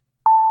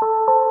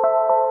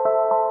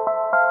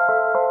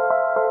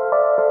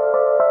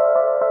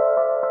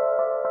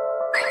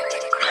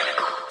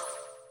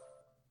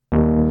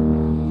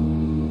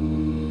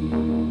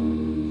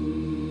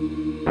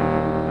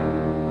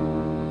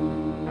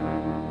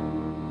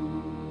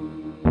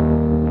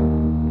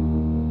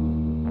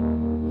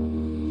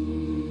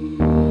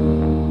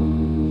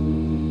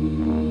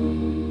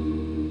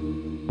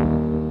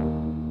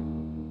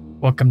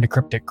Welcome to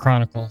Cryptic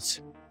Chronicles,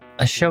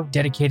 a show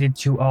dedicated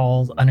to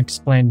all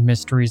unexplained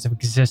mysteries of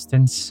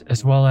existence,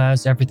 as well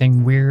as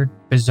everything weird,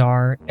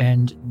 bizarre,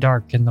 and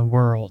dark in the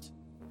world.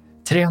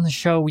 Today on the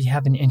show, we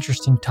have an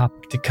interesting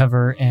topic to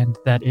cover, and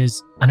that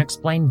is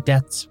unexplained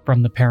deaths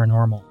from the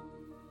paranormal.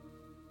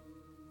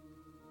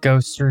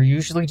 Ghosts are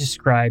usually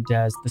described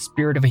as the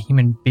spirit of a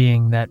human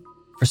being that,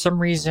 for some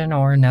reason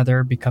or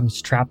another, becomes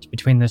trapped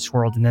between this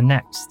world and the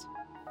next.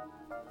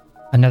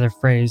 Another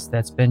phrase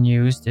that's been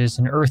used is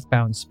an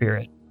earthbound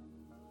spirit.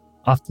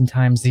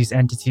 Oftentimes, these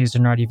entities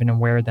are not even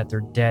aware that they're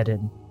dead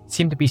and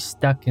seem to be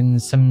stuck in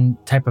some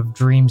type of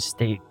dream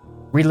state,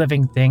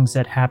 reliving things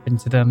that happened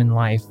to them in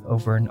life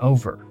over and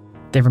over.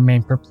 They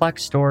remain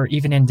perplexed or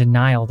even in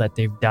denial that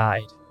they've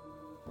died.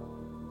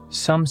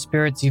 Some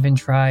spirits even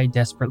try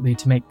desperately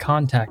to make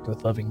contact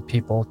with living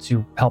people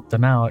to help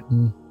them out,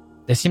 and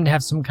they seem to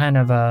have some kind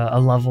of a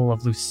level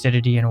of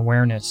lucidity and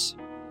awareness.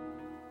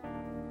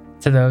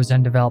 To those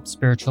undeveloped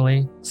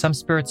spiritually, some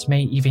spirits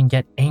may even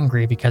get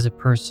angry because a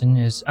person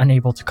is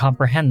unable to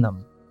comprehend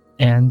them,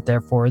 and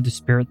therefore the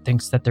spirit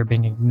thinks that they're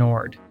being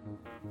ignored.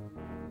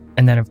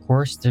 And then, of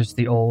course, there's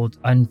the old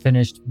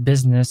unfinished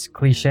business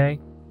cliche,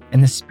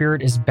 and the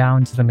spirit is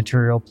bound to the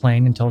material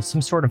plane until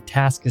some sort of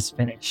task is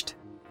finished.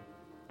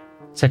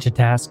 Such a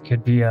task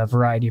could be a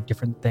variety of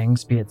different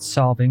things, be it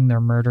solving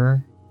their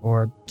murder,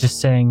 or just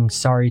saying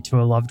sorry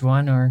to a loved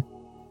one, or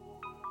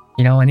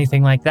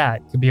anything like that.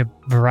 Could be a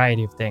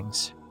variety of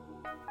things.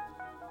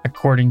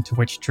 According to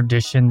which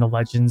tradition the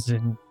legends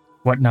and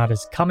whatnot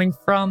is coming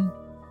from,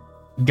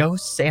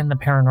 ghosts and the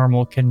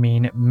paranormal can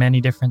mean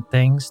many different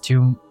things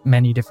to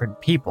many different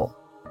people.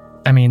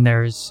 I mean,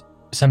 there's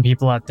some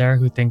people out there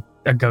who think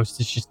a ghost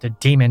is just a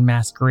demon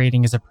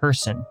masquerading as a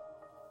person.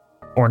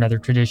 Or in other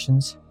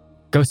traditions,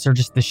 ghosts are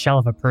just the shell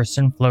of a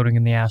person floating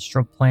in the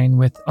astral plane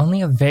with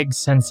only a vague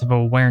sense of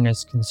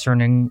awareness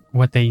concerning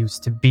what they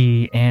used to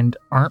be and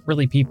aren't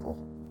really people,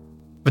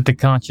 with the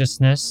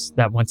consciousness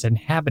that once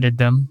inhabited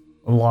them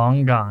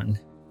long gone.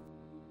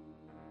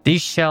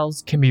 These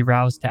shells can be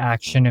roused to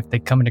action if they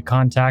come into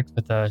contact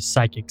with a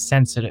psychic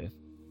sensitive,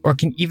 or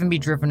can even be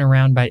driven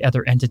around by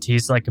other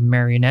entities like a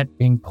marionette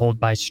being pulled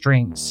by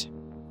strings.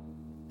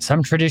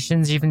 Some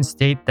traditions even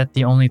state that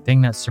the only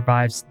thing that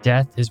survives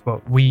death is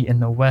what we in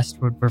the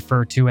West would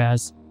refer to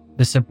as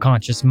the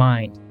subconscious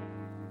mind.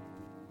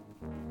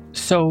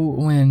 So,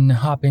 when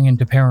hopping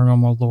into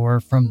paranormal lore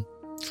from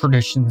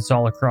traditions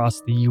all across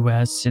the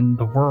US and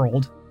the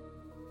world,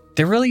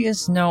 there really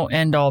is no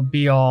end-all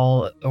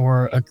be-all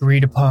or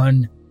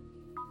agreed-upon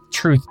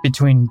truth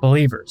between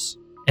believers.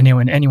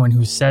 Anyone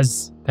who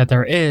says that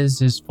there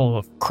is full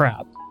of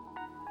crap.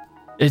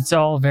 It's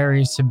all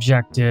very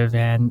subjective,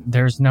 and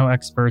there's no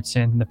experts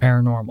in the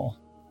paranormal.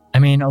 I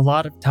mean, a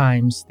lot of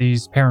times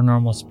these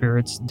paranormal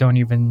spirits don't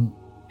even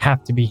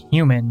have to be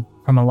human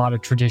from a lot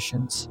of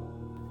traditions.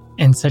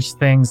 And such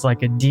things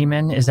like a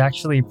demon is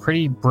actually a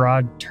pretty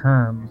broad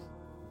term.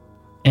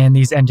 And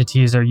these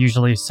entities are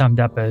usually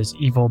summed up as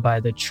evil by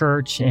the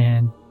church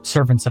and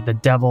servants of the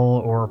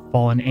devil or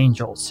fallen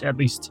angels, at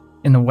least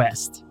in the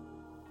West.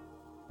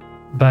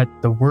 But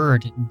the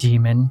word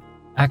demon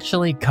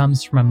actually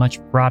comes from a much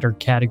broader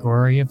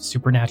category of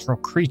supernatural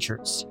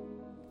creatures,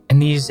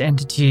 and these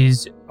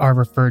entities are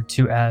referred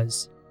to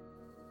as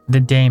the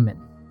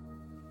daemon,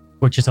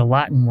 which is a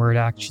Latin word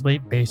actually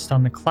based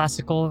on the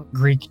classical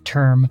Greek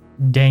term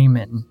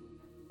daemon,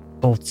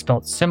 both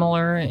spelt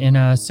similar in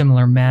a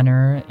similar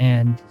manner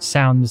and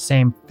sound the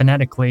same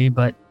phonetically,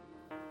 but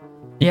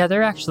yeah,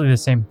 they're actually the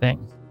same thing.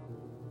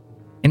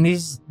 And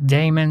these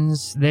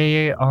daemons,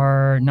 they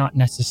are not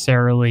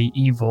necessarily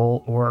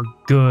evil or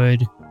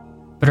good,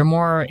 but are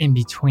more in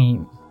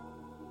between.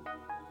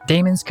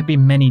 Daemons could be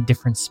many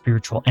different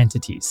spiritual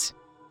entities.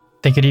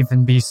 They could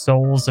even be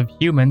souls of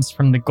humans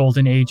from the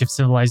golden age of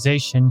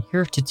civilization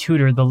here to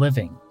tutor the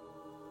living.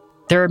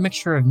 They're a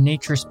mixture of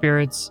nature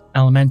spirits,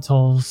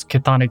 elementals,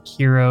 chthonic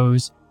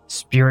heroes,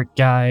 spirit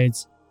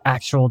guides,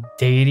 actual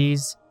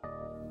deities,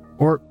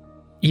 or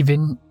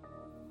even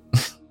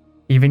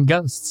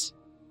ghosts.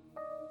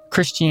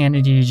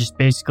 Christianity just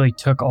basically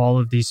took all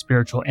of these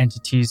spiritual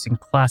entities and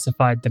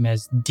classified them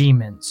as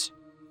demons,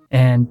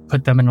 and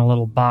put them in a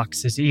little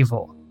box as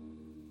evil.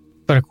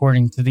 But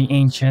according to the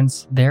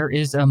ancients, there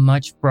is a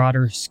much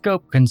broader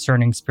scope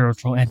concerning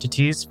spiritual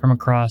entities from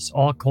across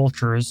all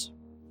cultures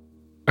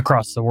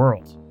across the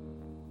world.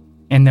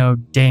 And though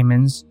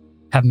daemons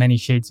have many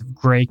shades of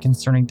gray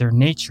concerning their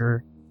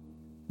nature,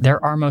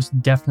 there are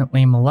most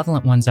definitely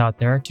malevolent ones out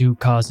there to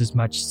cause as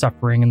much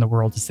suffering in the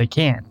world as they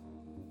can.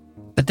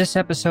 But this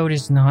episode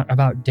is not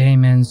about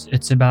daemons,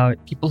 it's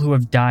about people who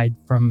have died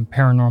from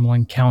paranormal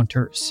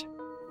encounters.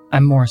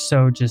 I'm more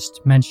so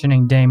just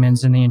mentioning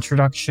daemons in the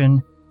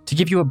introduction to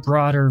give you a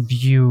broader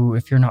view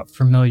if you're not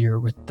familiar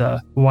with the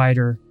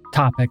wider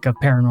topic of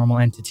paranormal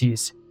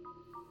entities.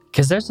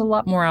 Because there's a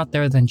lot more out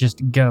there than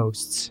just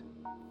ghosts.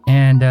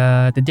 And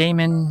the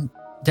daemon,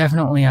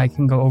 definitely I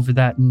can go over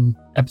that in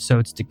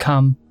episodes to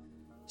come.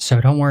 So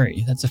don't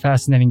worry, that's a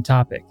fascinating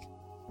topic.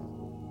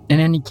 In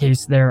any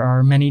case, there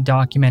are many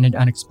documented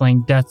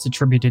unexplained deaths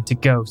attributed to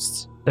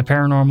ghosts, the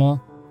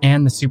paranormal,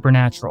 and the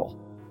supernatural.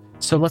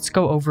 So let's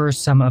go over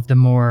some of the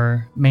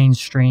more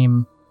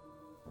mainstream,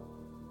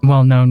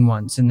 well-known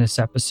ones in this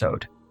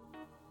episode.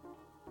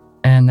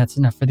 And that's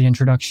enough for the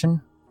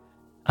introduction.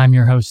 I'm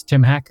your host,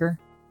 Tim Hacker,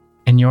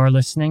 and you're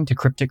listening to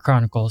Cryptic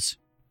Chronicles.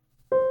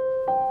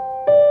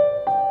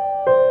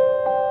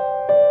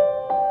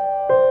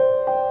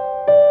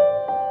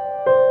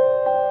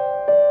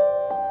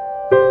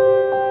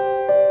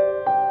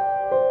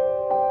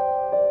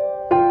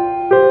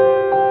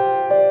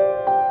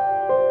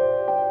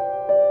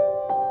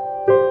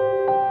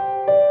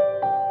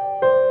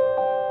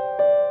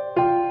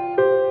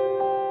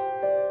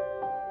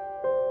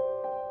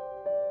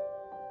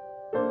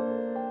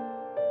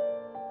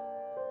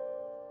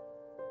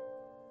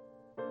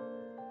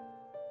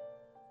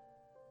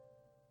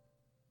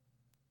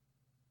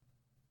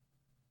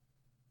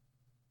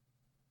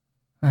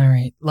 All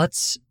right,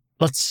 let's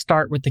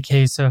start with the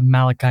case of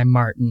Malachi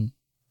Martin.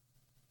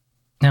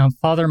 Now,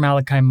 Father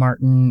Malachi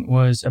Martin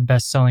was a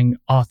best-selling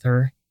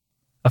author,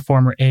 a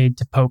former aide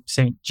to Pope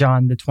St.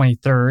 John the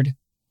 23rd,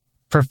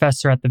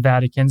 professor at the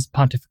Vatican's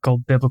Pontifical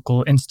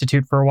Biblical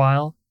Institute for a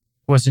while,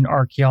 was an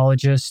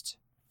archaeologist,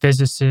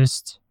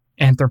 physicist,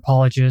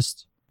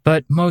 anthropologist,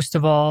 but most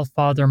of all,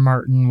 Father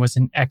Martin was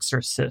an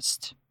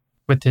exorcist,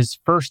 with his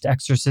first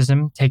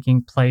exorcism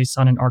taking place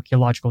on an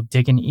archaeological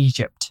dig in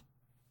Egypt.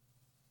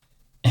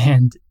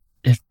 And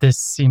if this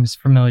seems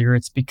familiar,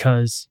 it's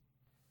because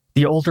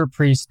the older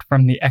priest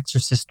from the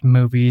Exorcist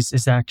movies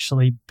is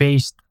actually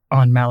based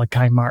on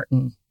Malachi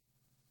Martin.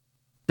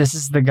 This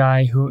is the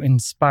guy who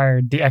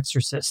inspired The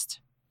Exorcist,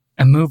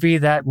 a movie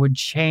that would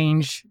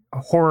change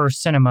horror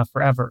cinema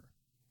forever.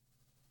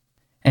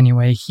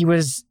 Anyway, he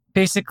was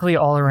basically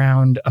all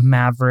around a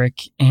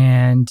maverick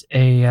and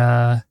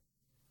a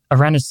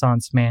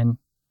Renaissance man.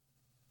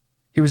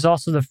 He was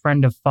also the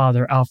friend of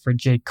Father Alfred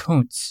J.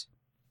 Kuntz,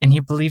 and he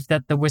believed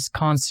that the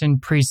Wisconsin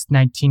priest's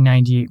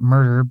 1998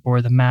 murder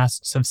bore the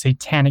masks of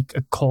satanic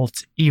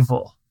occult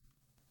evil.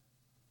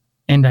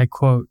 And I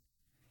quote,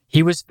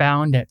 "He was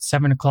found at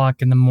 7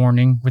 o'clock in the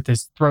morning with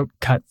his throat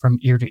cut from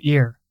ear to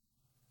ear,"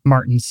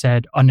 Martin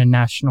said on a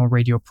national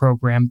radio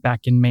program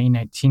back in May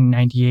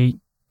 1998.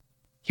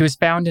 He was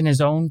found in his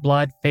own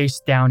blood,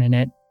 face down in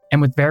it, and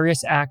with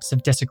various acts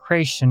of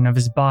desecration of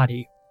his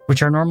body,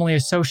 which are normally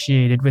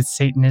associated with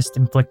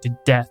Satanist-inflicted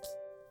death.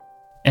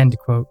 End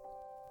quote.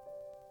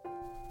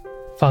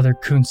 Father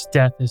Kuntz's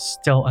death is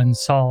still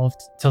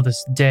unsolved till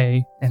this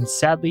day, and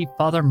sadly,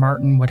 Father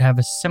Martin would have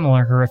a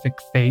similar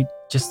horrific fate,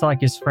 just like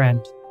his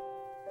friend.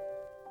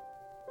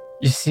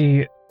 You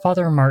see,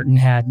 Father Martin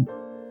had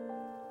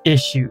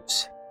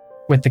issues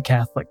with the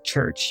Catholic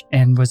Church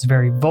and was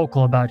very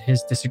vocal about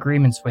his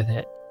disagreements with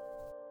it.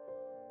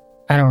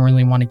 I don't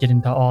really want to get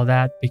into all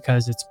that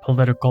because it's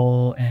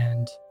political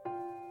and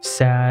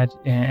sad,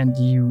 and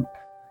you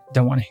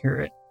don't want to hear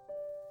it.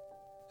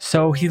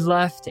 So he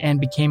left and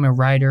became a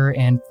writer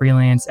and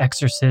freelance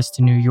exorcist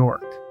in New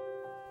York.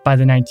 By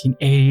the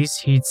 1980s,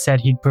 he'd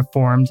said he'd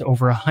performed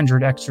over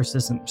 100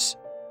 exorcisms.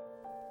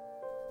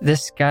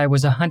 This guy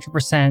was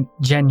 100%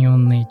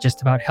 genuinely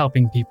just about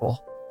helping people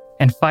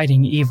and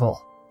fighting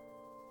evil.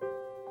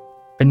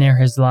 But near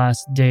his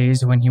last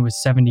days, when he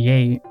was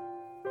 78,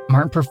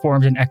 Martin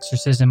performed an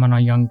exorcism on a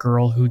young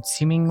girl who'd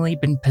seemingly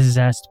been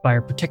possessed by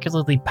a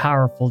particularly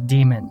powerful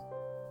demon.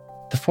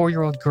 The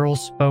 4-year-old girl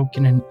spoke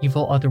in an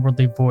evil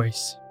otherworldly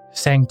voice,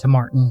 saying to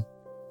Martin,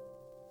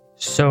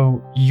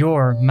 "So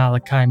you're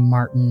Malachi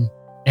Martin,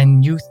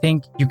 and you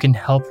think you can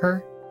help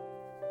her?"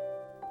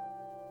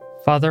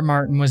 Father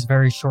Martin was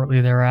very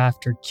shortly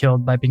thereafter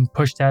killed by being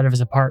pushed out of his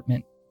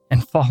apartment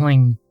and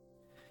falling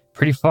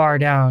pretty far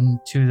down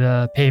to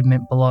the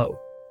pavement below.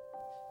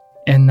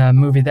 In the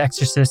movie The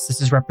Exorcist, this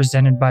is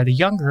represented by the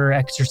younger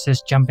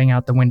exorcist jumping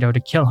out the window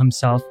to kill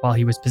himself while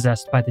he was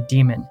possessed by the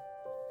demon.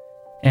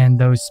 And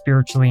those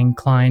spiritually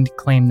inclined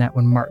claim that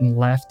when Martin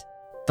left,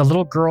 the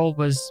little girl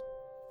was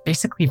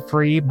basically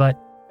free, but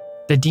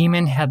the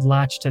demon had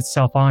latched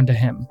itself onto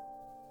him.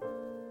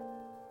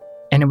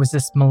 And it was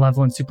this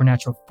malevolent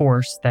supernatural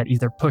force that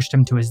either pushed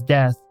him to his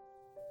death,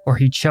 or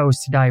he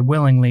chose to die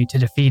willingly to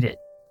defeat it.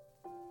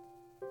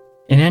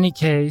 In any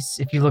case,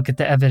 if you look at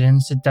the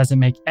evidence, it doesn't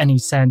make any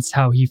sense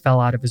how he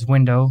fell out of his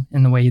window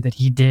in the way that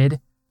he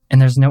did,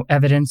 and there's no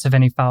evidence of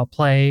any foul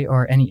play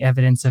or any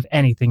evidence of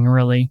anything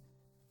really.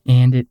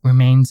 And it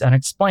remains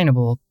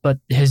unexplainable, but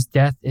his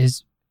death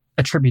is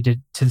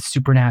attributed to the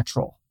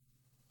supernatural.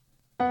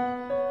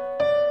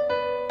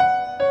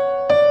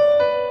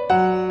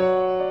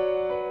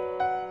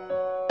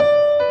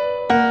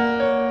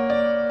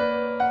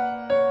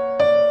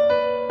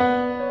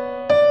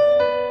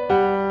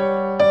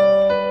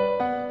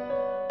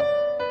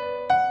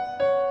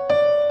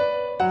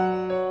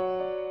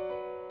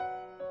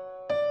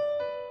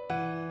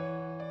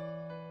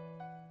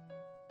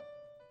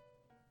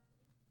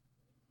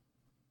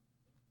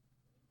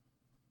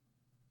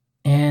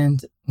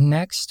 And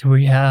next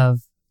we have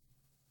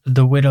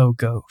the Widow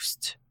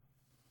Ghost.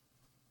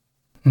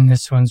 And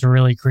this one's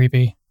really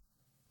creepy.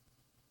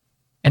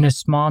 In a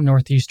small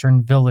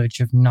northeastern village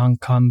of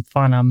Nongkam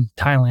Phanam,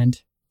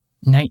 Thailand,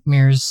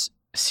 nightmares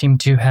seem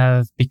to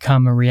have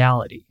become a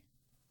reality.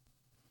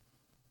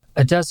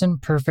 A dozen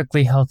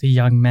perfectly healthy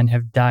young men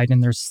have died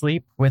in their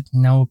sleep with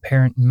no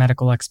apparent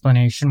medical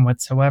explanation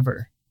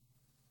whatsoever.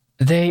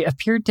 They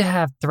appeared to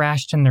have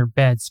thrashed in their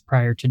beds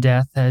prior to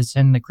death, as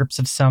in the grips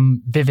of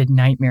some vivid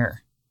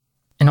nightmare.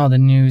 And all the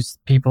news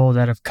people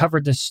that have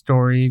covered this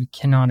story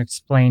cannot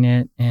explain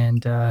it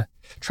and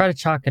try to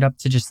chalk it up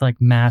to just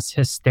like mass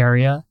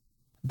hysteria.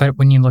 But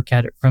when you look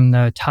at it from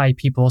the Thai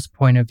people's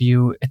point of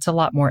view, it's a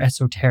lot more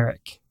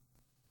esoteric.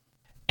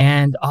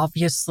 And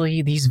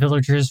obviously, these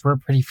villagers were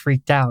pretty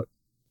freaked out.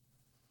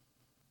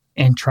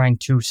 And trying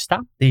to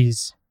stop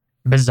these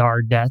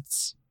bizarre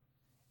deaths,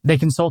 they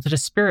consulted a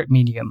spirit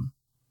medium,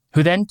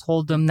 who then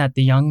told them that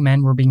the young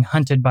men were being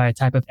hunted by a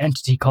type of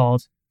entity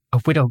called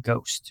a widow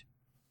ghost,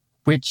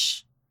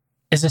 which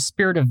is a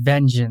spirit of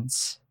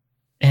vengeance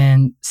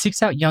and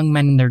seeks out young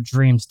men in their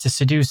dreams to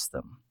seduce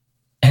them,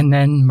 and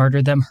then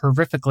murder them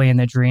horrifically in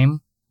the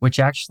dream, which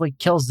actually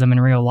kills them in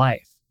real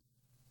life.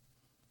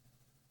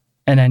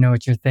 And I know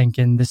what you're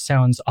thinking, this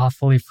sounds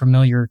awfully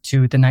familiar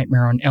to the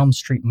Nightmare on Elm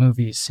Street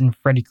movies and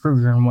Freddy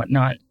Krueger and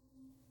whatnot.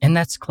 And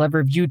that's clever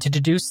of you to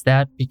deduce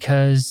that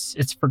because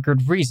it's for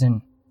good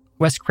reason.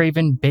 Wes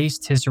Craven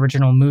based his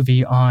original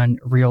movie on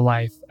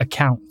real-life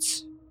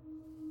accounts.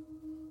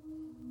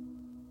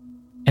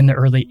 In the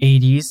early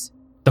 80s,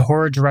 the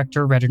horror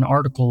director read an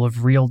article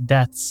of real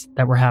deaths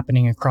that were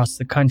happening across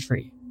the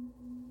country,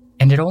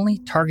 and it only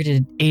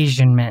targeted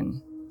Asian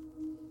men.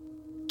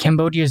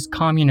 Cambodia's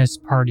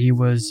Communist Party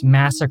was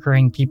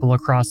massacring people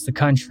across the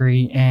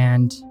country,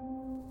 and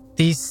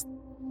these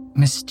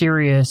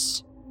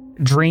mysterious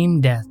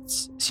dream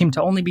deaths seemed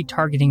to only be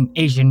targeting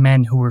Asian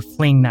men who were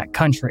fleeing that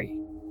country.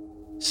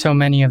 So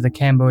many of the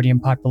Cambodian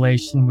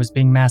population was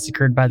being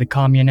massacred by the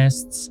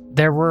communists.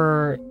 There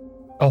were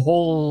a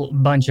whole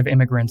bunch of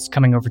immigrants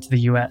coming over to the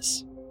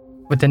US,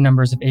 with the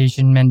numbers of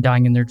Asian men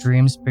dying in their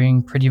dreams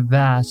being pretty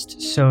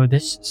vast, so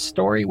this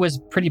story was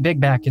pretty big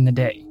back in the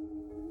day.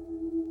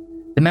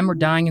 The men were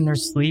dying in their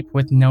sleep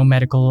with no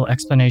medical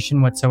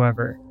explanation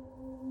whatsoever.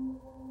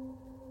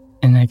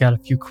 And I got a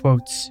few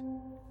quotes.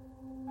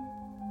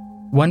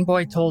 One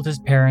boy told his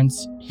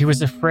parents he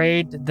was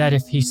afraid that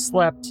if he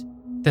slept,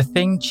 the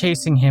thing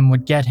chasing him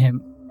would get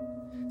him,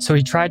 so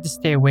he tried to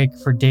stay awake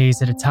for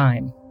days at a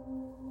time.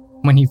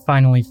 When he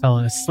finally fell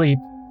asleep,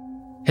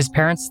 his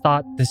parents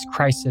thought this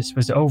crisis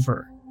was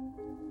over.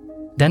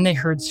 Then they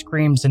heard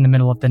screams in the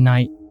middle of the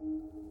night.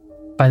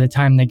 By the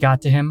time they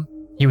got to him,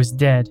 he was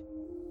dead.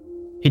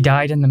 He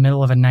died in the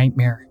middle of a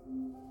nightmare.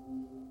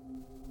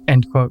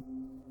 End quote.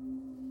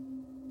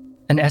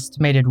 An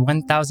estimated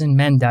 1,000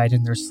 men died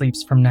in their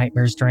sleeps from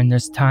nightmares during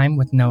this time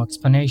with no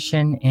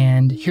explanation,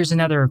 and here's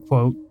another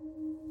quote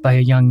by a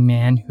young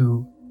man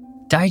who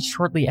died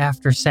shortly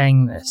after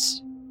saying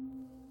this.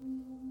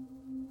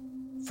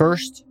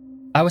 First,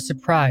 I was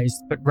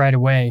surprised, but right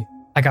away,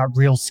 I got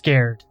real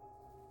scared.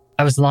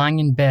 I was lying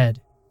in bed,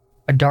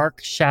 a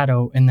dark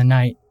shadow in the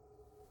night.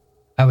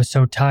 I was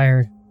so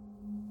tired,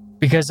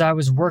 because I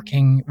was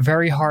working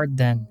very hard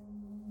then.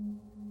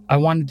 I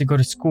wanted to go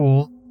to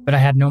school, but I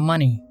had no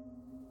money.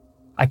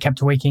 I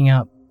kept waking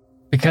up,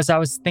 because I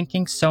was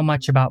thinking so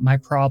much about my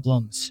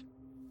problems.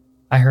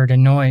 I heard a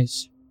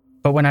noise,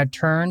 but when I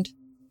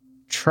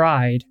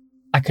tried,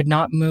 I could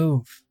not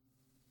move.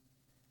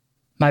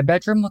 My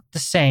bedroom looked the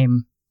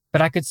same,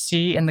 but I could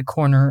see in the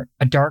corner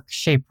a dark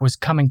shape was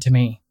coming to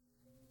me.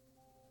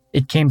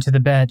 It came to the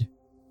bed,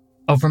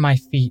 over my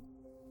feet,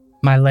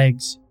 my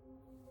legs.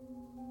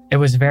 It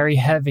was very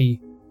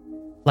heavy,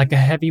 like a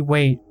heavy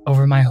weight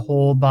over my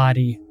whole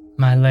body,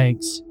 my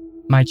legs,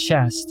 my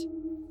chest.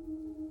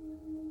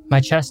 My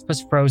chest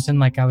was frozen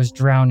like I was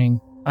drowning.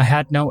 I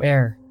had no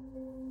air.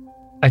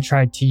 I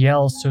tried to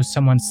yell so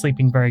someone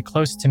sleeping very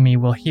close to me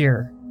will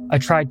hear. I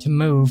tried to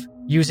move,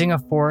 using a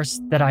force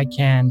that I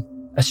can,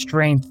 a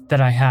strength that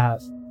I have.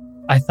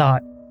 I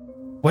thought,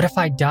 what if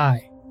I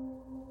die?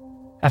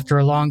 After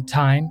a long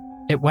time,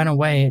 it went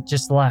away, it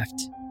just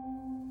left.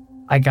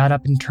 I got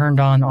up and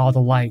turned on all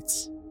the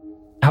lights.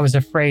 I was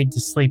afraid to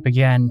sleep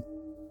again.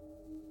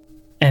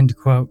 End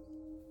quote.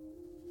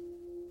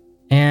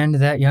 And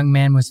that young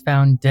man was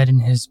found dead in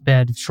his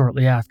bed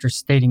shortly after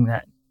stating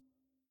that.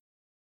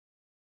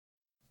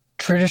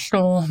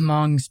 Traditional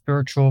Hmong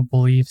spiritual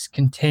beliefs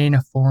contain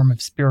a form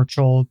of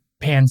spiritual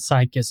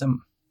panpsychism,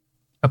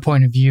 a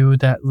point of view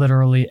that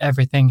literally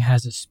everything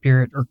has a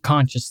spirit or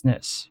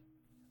consciousness.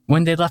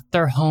 When they left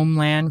their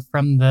homeland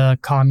from the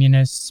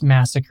communists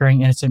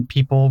massacring innocent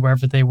people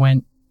wherever they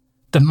went,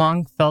 the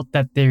Hmong felt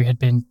that they had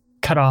been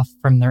cut off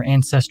from their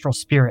ancestral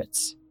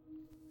spirits.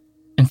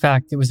 In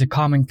fact, it was a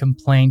common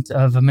complaint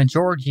of a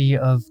majority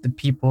of the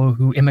people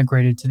who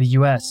immigrated to the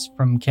US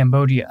from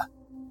Cambodia,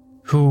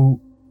 who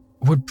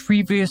would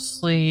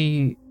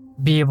previously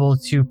be able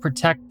to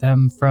protect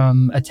them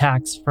from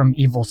attacks from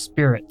evil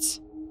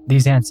spirits,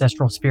 these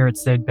ancestral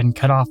spirits they'd been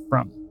cut off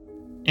from.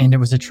 And it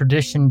was a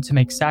tradition to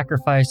make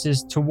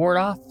sacrifices to ward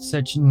off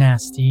such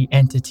nasty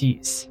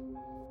entities.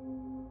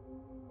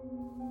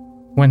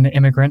 When the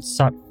immigrants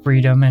sought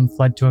freedom and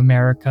fled to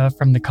America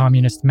from the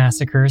communist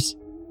massacres,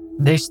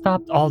 they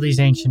stopped all these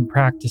ancient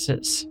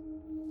practices.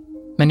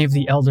 Many of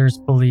the elders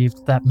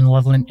believed that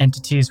malevolent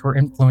entities were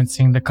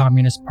influencing the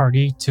Communist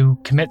Party to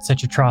commit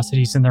such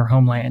atrocities in their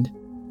homeland.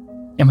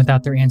 And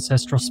without their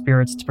ancestral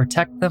spirits to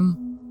protect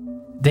them,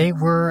 they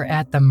were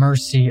at the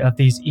mercy of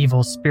these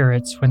evil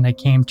spirits when they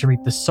came to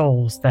reap the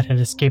souls that had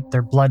escaped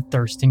their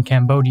bloodthirst in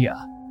Cambodia.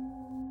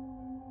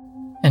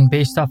 And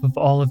based off of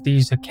all of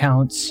these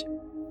accounts,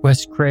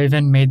 Wes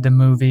Craven made the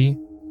movie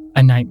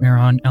A Nightmare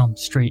on Elm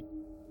Street.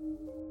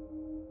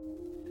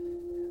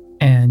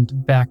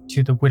 And back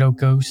to the Widow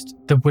Ghost.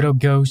 The Widow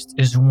Ghost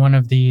is one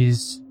of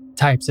these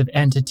types of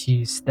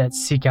entities that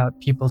seek out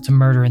people to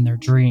murder in their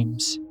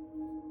dreams.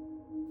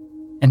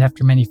 And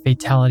after many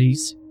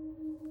fatalities,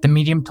 the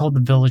medium told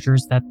the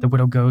villagers that the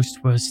Widow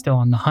Ghost was still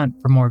on the hunt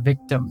for more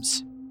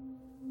victims.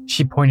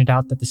 She pointed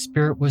out that the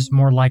spirit was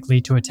more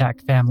likely to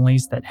attack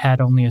families that had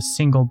only a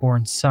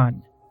single-born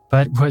son,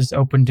 but was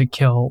open to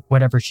kill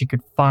whatever she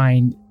could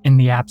find in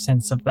the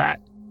absence of that.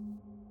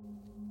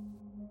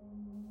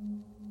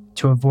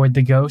 To avoid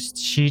the ghost,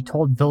 she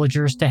told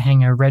villagers to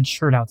hang a red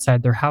shirt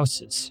outside their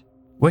houses,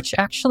 which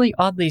actually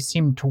oddly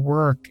seemed to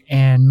work,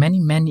 and many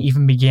men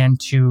even began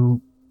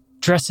to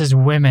dress as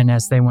women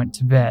as they went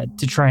to bed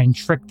to try and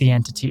trick the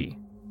entity.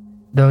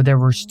 Though there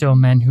were still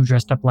men who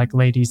dressed up like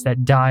ladies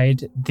that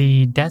died,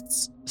 the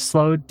deaths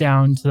slowed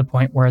down to the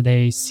point where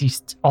they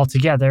ceased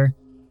altogether,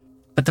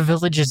 but the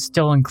village is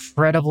still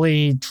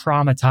incredibly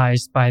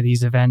traumatized by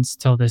these events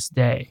till this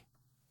day.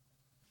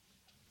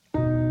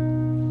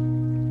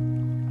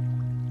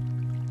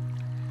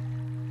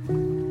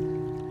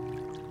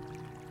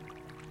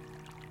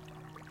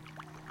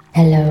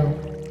 Hello,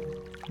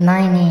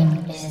 my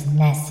name is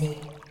Nessie.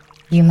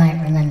 You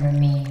might remember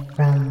me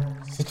from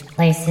such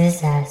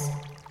places as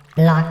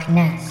Loch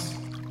Ness,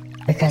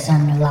 because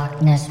I'm the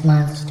Loch Ness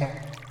Monster.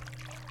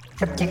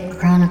 Cryptic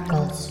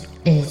Chronicles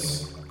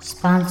is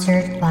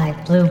sponsored by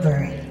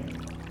Blueberry.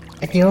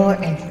 If you're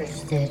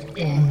interested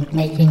in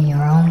making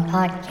your own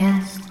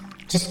podcast,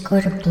 just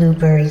go to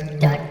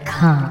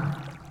blueberry.com,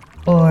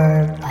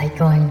 or by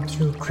going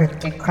to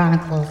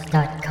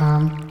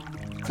crypticchronicles.com,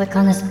 click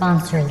on the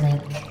sponsor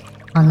link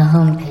on the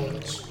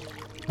homepage.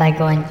 By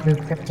going through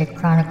Cryptic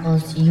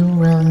Chronicles, you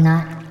will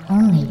not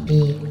only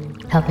be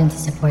helping to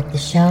support the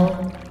show,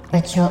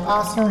 but you'll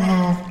also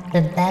have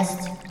the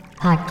best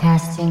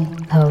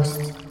podcasting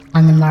host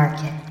on the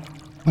market.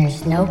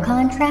 There's no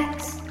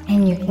contracts,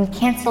 and you can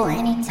cancel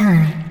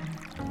anytime.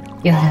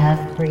 You'll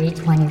have free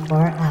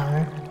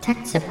 24-hour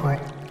tech support,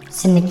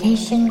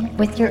 syndication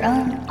with your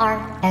own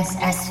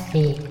RSS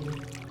feed,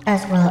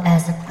 as well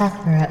as a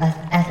plethora of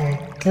other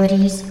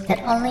goodies that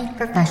only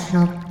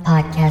professional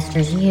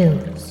podcasters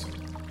use.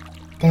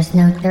 There's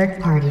no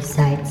third-party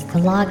sites to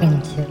log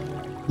into.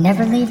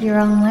 Never leave your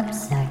own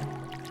website.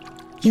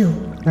 You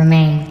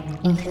remain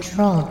in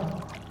control.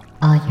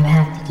 All you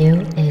have to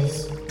do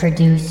is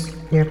produce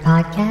your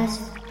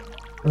podcast,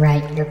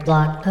 write your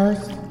blog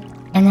post,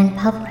 and then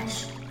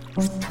publish,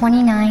 with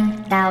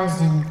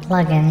 29,000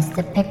 plugins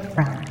to pick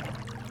from.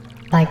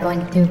 By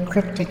going through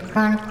Cryptic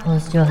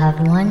Chronicles, you'll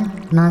have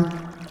 1 month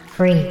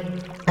free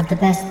of the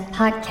best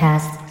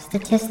podcast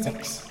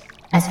statistics,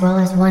 as well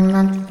as 1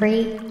 month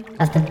free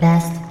of the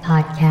best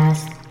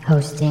podcast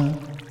hosting.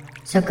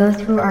 So go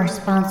through our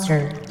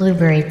sponsor,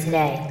 Blueberry,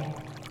 today.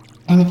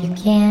 And if you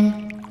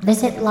can,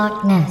 visit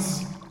Loch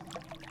Ness,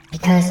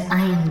 because I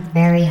am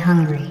very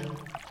hungry.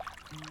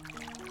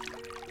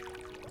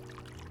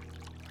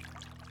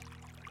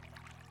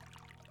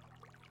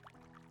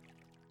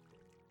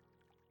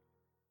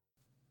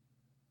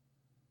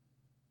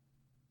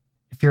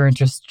 If you're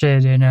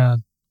interested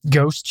in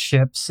ghost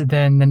ships,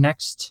 then the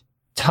next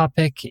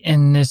topic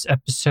in this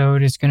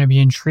episode is going to be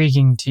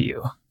intriguing to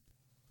you.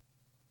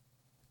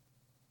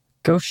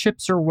 Ghost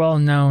ships are well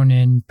known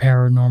in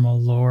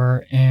paranormal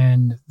lore,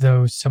 and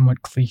though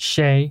somewhat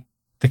cliche,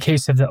 the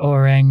case of the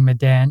Orang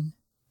Medan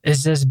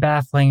is as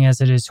baffling as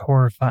it is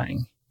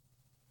horrifying.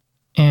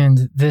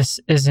 And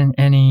this isn't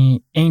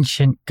any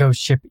ancient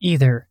ghost ship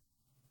either,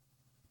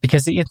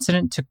 because the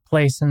incident took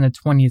place in the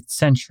 20th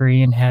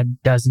century and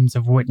had dozens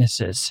of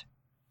witnesses,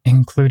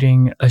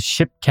 including a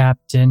ship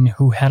captain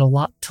who had a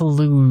lot to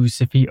lose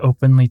if he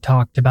openly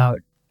talked about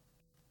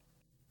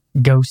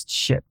ghost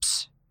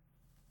ships.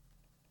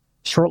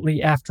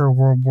 Shortly after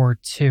World War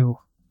II,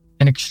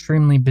 an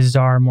extremely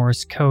bizarre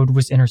Morse code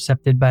was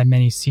intercepted by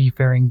many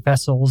seafaring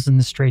vessels in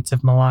the Straits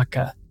of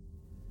Malacca.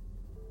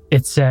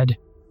 It said,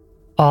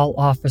 "All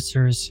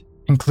officers,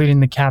 including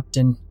the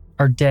captain,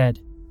 are dead,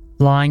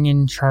 lying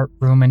in chart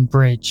room and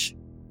bridge,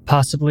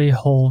 possibly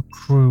whole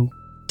crew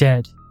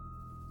dead."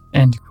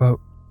 End quote.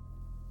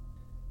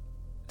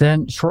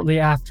 Then, shortly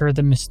after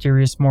the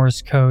mysterious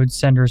Morse code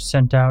sender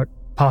sent out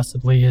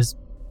possibly his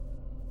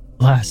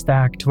last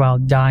act while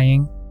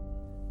dying,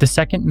 the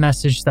second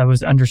message that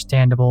was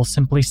understandable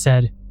simply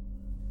said,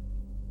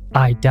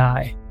 "I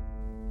die."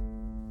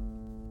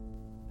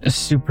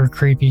 Super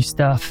creepy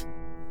stuff.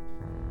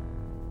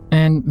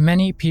 And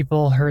many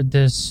people heard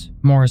this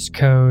Morse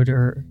code,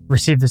 or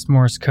received this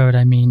Morse code,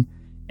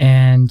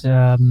 and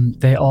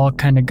they all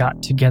kind of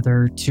got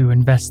together to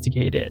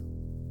investigate it.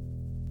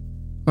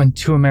 When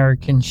 2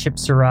 American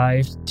ships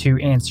arrived to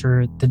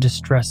answer the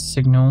distress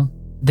signal,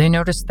 they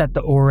noticed that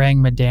the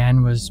Orang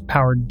Medan was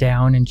powered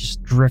down and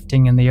just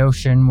drifting in the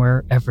ocean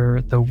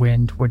wherever the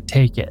wind would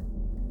take it.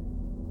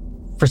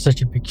 For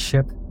such a big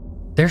ship,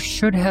 there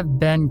should have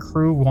been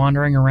crew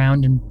wandering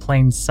around in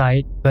plain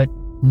sight, but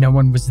no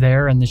one was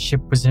there and the ship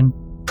was in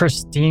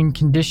pristine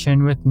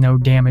condition with no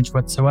damage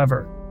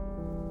whatsoever.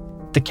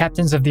 The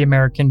captains of the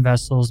American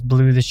vessels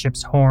blew the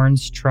ship's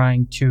horns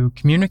trying to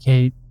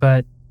communicate,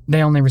 but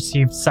they only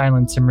received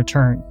silence in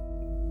return.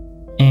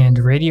 And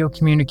radio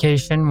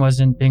communication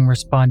wasn't being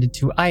responded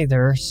to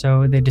either,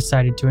 so they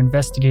decided to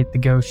investigate the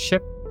ghost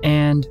ship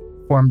and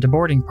formed a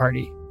boarding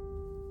party.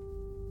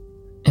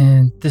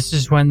 And this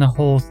is when the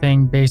whole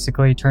thing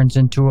basically turns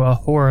into a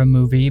horror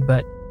movie,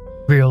 but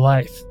real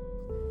life.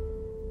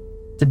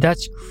 The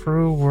Dutch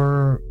crew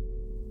were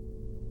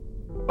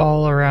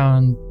all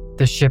around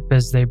the ship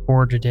as they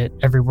boarded it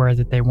everywhere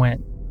that they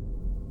went.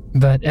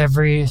 But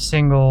every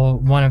single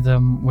one of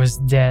them was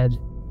dead,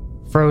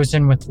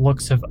 frozen with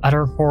looks of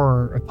utter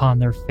horror upon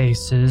their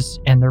faces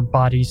and their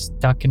bodies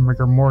stuck in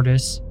rigor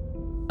mortis,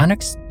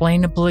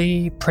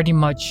 unexplainably pretty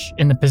much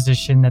in the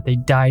position that they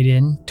died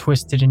in,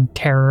 twisted in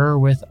terror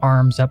with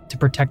arms up to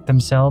protect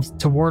themselves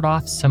to ward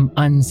off some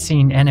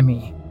unseen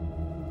enemy.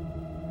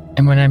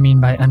 And what I mean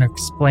by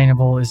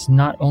unexplainable is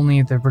not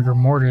only the rigor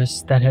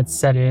mortis that had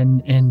set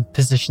in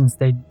positions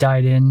they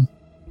died in,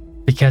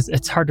 because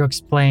it's hard to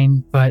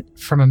explain, but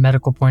from a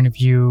medical point of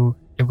view,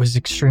 it was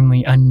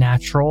extremely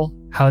unnatural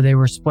how they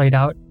were splayed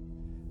out.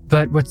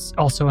 But what's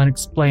also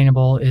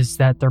unexplainable is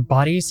that their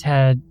bodies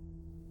had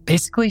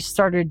basically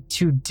started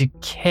to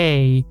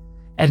decay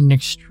at an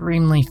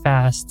extremely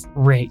fast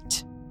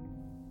rate,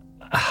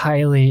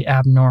 highly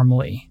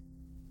abnormally.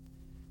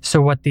 So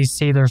what these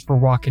sailors were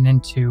walking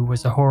into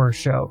was a horror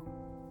show.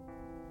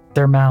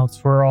 Their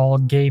mouths were all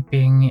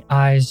gaping,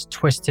 eyes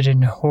twisted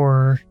in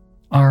horror,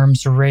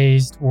 arms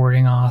raised,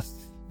 warding off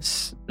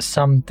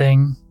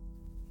something.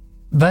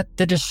 But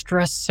the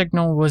distress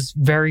signal was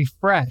very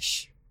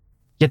fresh,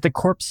 yet the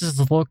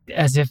corpses looked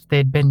as if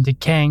they'd been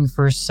decaying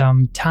for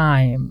some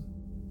time.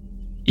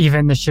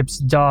 Even the ship's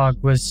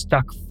dog was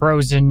stuck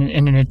frozen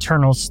in an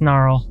eternal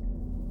snarl.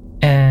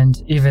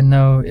 And even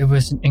though it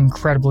was an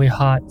incredibly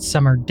hot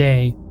summer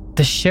day,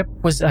 the ship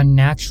was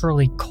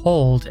unnaturally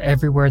cold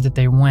everywhere that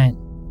they went.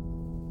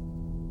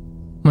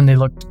 When they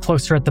looked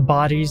closer at the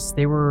bodies,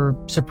 they were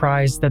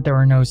surprised that there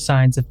were no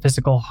signs of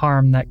physical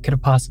harm that could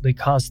have possibly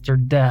caused their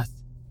death.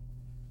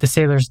 The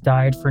sailors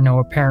died for no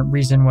apparent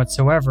reason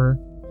whatsoever,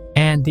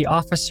 and the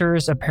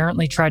officers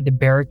apparently tried to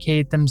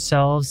barricade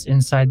themselves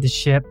inside the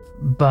ship,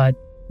 but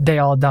they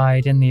all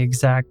died in the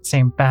exact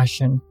same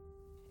fashion.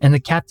 And the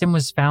captain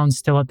was found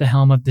still at the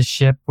helm of the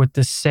ship with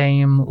the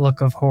same look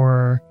of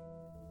horror,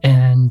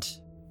 and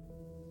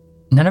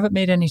none of it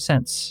made any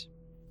sense.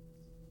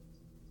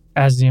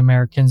 As the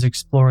Americans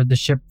explored the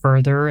ship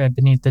further and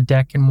beneath the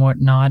deck and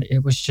whatnot,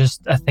 it was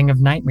just a thing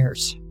of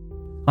nightmares.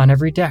 On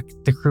every deck,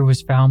 the crew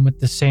was found with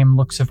the same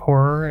looks of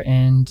horror,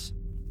 and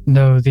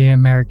though the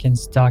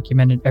Americans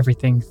documented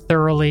everything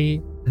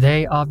thoroughly,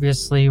 they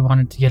obviously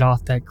wanted to get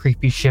off that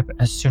creepy ship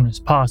as soon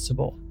as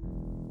possible.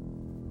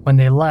 When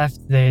they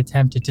left, they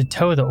attempted to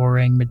tow the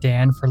Orang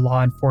Medan for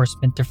law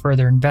enforcement to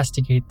further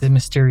investigate the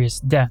mysterious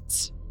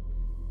deaths.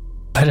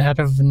 But out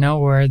of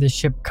nowhere, the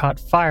ship caught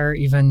fire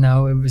even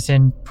though it was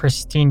in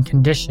pristine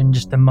condition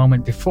just a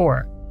moment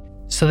before.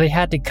 So they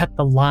had to cut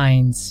the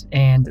lines,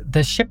 and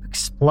the ship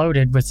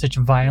exploded with such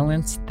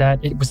violence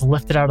that it was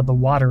lifted out of the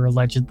water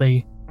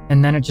allegedly,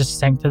 and then it just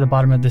sank to the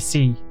bottom of the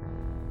sea.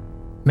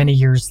 Many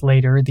years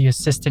later, the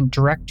assistant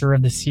director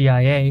of the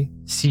CIA,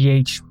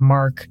 C.H.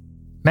 Mark,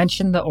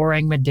 mentioned the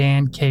Orang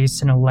Medan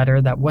case in a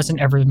letter that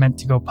wasn't ever meant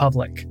to go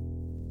public.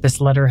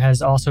 This letter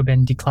has also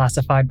been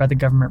declassified by the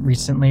government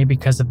recently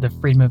because of the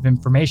Freedom of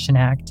Information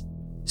Act,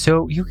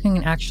 so you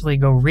can actually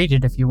go read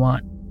it if you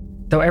want.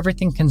 Though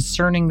everything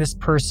concerning this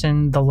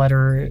person the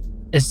letter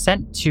is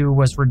sent to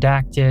was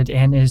redacted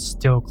and is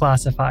still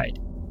classified.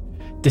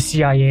 The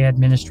CIA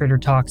administrator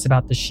talks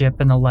about the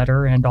ship in the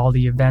letter and all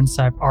the events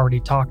I've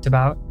already talked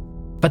about,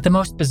 but the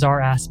most bizarre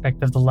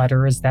aspect of the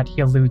letter is that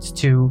he alludes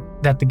to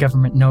that the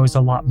government knows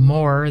a lot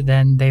more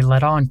than they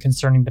let on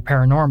concerning the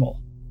paranormal.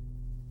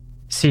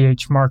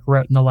 C.H. Mark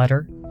wrote in the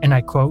letter, and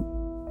I quote,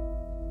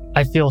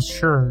 "I feel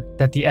sure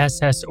that the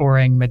SS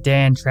Orang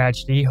Medan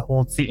tragedy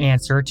holds the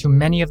answer to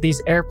many of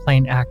these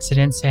airplane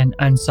accidents and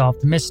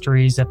unsolved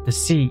mysteries of the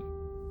sea.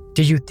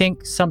 Do you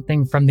think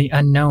something from the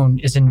unknown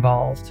is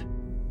involved?"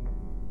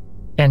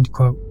 End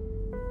quote.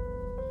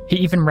 He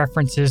even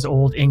references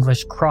old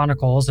English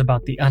chronicles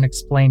about the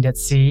unexplained at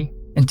sea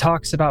and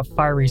talks about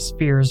fiery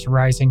spheres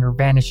rising or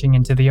vanishing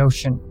into the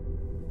ocean.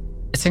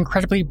 It's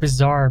incredibly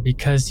bizarre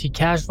because he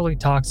casually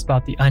talks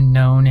about the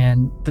unknown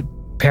and the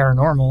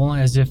paranormal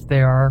as if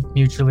they are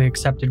mutually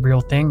accepted real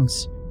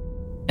things.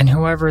 And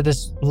whoever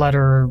this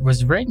letter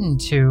was written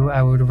to,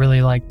 I would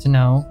really like to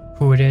know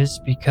who it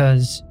is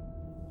because,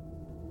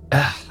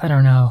 I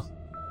don't know,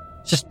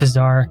 it's just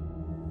bizarre.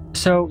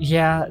 So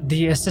yeah,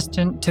 the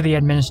assistant to the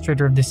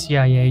administrator of the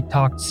CIA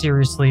talked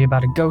seriously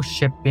about a ghost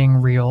ship being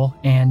real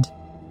and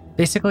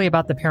basically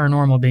about the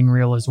paranormal being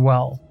real as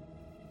well.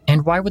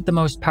 And why would the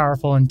most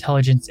powerful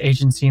intelligence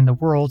agency in the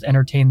world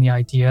entertain the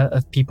idea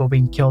of people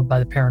being killed by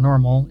the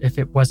paranormal if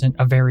it wasn't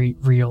a very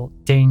real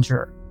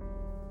danger?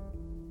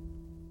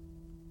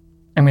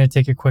 I'm going to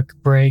take a quick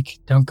break.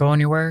 Don't go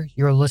anywhere.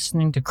 You're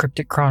listening to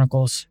Cryptic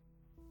Chronicles.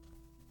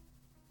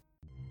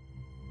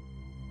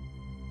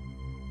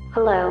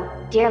 Hello,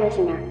 dear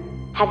listener.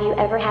 Have you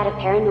ever had a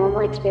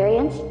paranormal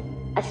experience?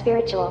 A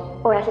spiritual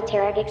or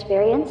esoteric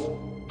experience?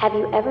 Have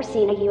you ever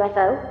seen a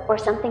UFO or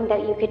something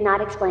that you could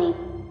not explain?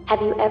 Have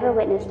you ever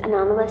witnessed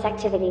anomalous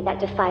activity that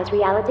defies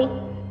reality?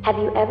 Have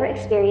you ever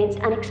experienced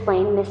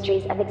unexplained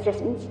mysteries of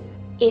existence?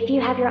 If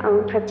you have your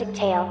own cryptic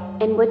tale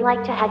and would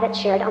like to have it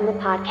shared on the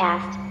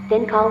podcast,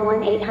 then call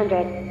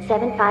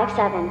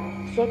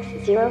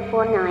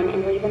 1-800-757-6049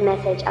 and leave a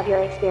message of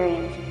your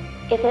experience.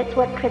 If it's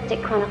what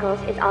Cryptic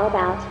Chronicles is all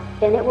about,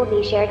 then it will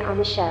be shared on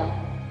the show.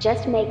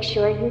 Just make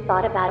sure you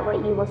thought about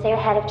what you will say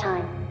ahead of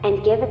time,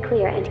 and give a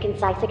clear and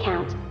concise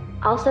account.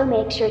 Also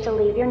make sure to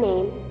leave your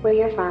name, where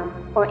you're from,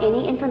 or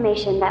any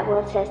information that will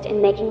assist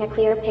in making a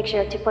clear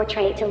picture to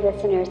portray to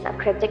listeners of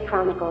Cryptic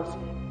Chronicles.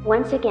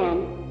 Once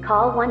again,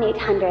 call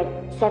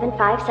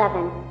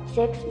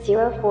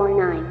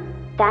 1-800-757-6049.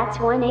 That's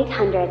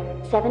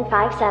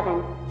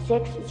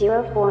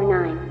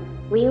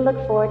 1-800-757-6049. We look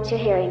forward to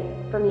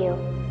hearing from you.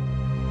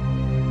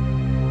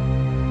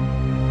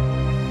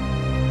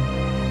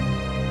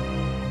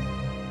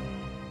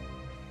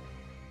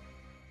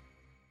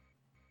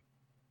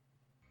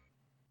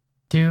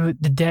 Do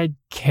the dead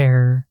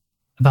care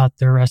about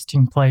their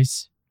resting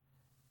place?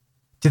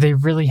 Do they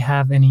really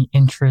have any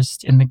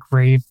interest in the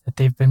grave that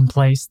they've been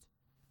placed?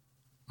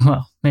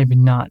 Well, maybe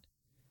not.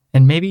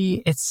 And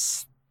maybe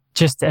it's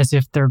just as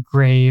if their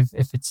grave,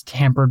 if it's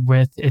tampered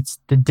with, it's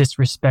the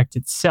disrespect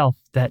itself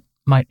that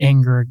might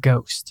anger a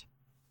ghost.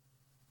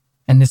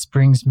 And this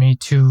brings me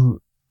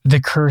to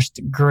the cursed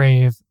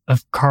grave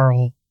of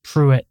Carl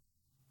Pruitt.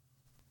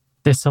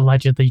 This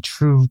allegedly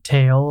true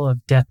tale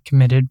of death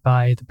committed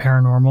by the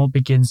paranormal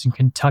begins in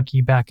Kentucky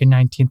back in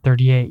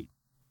 1938.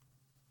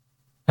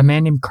 A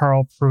man named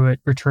Carl Pruitt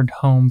returned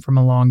home from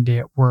a long day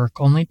at work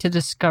only to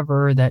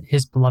discover that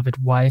his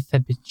beloved wife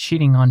had been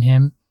cheating on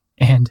him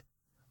and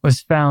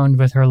was found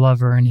with her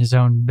lover in his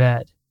own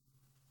bed.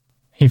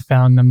 He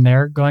found them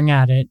there going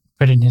at it,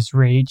 but in his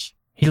rage,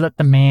 he let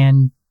the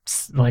man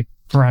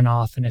run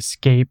off and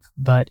escape,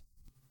 but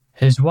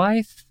his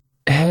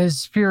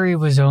fury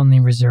was only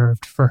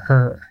reserved for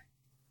her.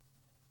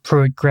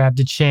 Pruitt grabbed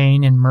a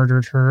chain and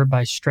murdered her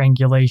by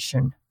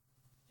strangulation,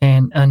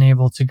 and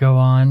unable to go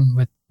on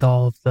with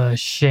all of the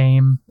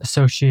shame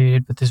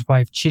associated with his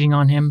wife cheating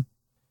on him,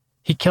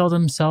 he killed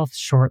himself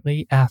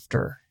shortly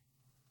after.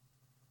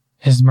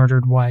 His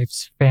murdered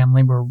wife's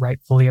family were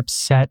rightfully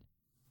upset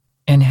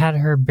and had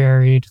her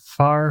buried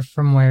far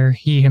from where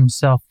he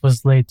himself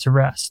was laid to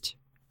rest.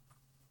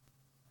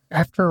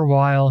 After a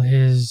while,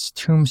 his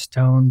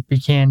tombstone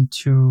began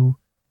to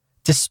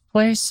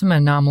display some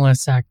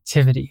anomalous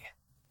activity.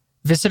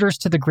 Visitors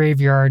to the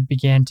graveyard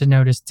began to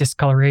notice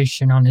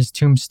discoloration on his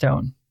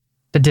tombstone.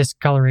 The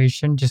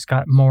discoloration just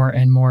got more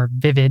and more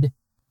vivid,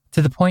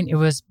 to the point it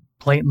was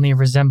blatantly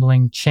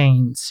resembling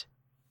chains.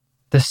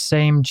 The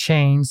same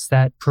chains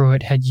that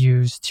Pruitt had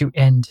used to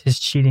end his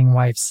cheating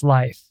wife's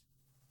life.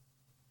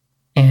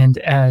 And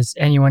as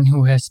anyone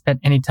who has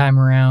spent any time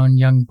around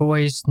young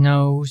boys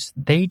knows,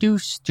 they do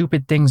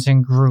stupid things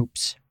in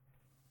groups.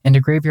 And a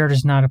graveyard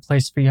is not a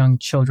place for young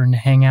children to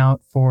hang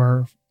out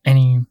for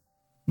any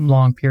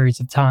long periods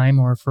of time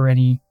or for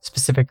any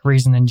specific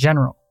reason in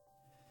general.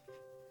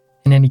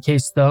 In any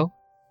case, though,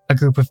 a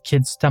group of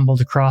kids stumbled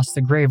across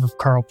the grave of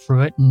Carl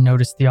Pruitt and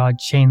noticed the odd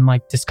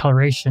chain-like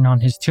discoloration on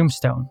his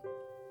tombstone.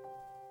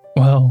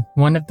 Well,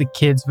 one of the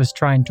kids was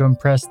trying to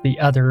impress the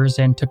others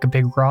and took a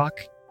big rock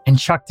and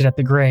chucked it at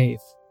the grave,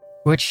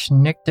 which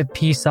nicked a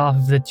piece off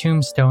of the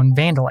tombstone,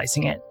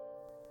 vandalizing it.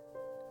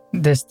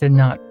 This did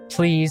not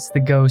please the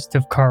ghost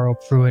of Carl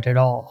Pruitt at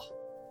all,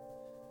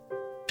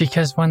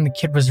 because when the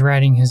kid was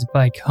riding his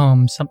bike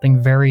home,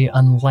 something very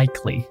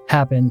unlikely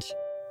happened.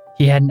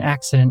 He had an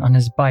accident on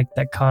his bike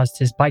that caused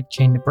his bike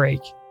chain to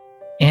break,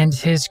 and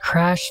his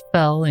crash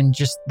fell in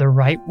just the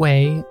right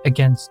way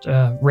against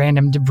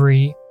random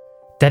debris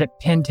that it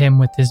pinned him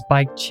with his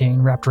bike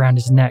chain wrapped around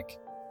his neck,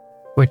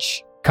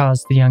 which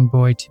caused the young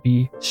boy to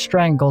be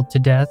strangled to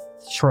death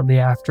shortly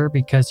after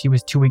because he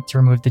was too weak to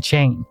remove the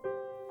chain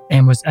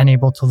and was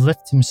unable to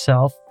lift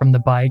himself from the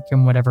bike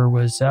and whatever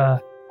was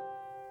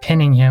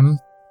pinning him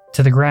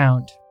to the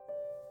ground.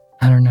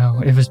 I don't know,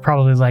 it was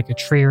probably like a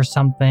tree or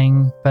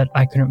something, but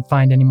I couldn't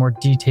find any more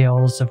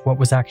details of what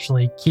was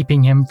actually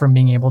keeping him from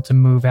being able to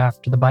move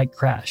after the bike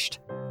crashed.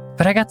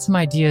 But I got some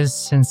ideas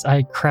since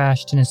I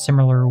crashed in a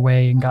similar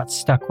way and got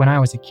stuck when I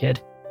was a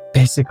kid.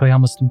 basically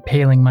almost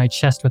impaling my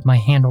chest with my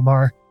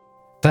handlebar.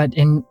 But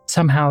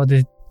somehow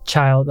the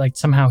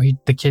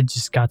kid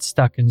just got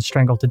stuck and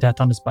strangled to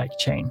death on his bike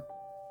chain.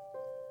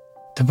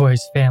 The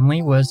boy's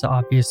family was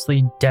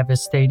obviously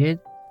devastated,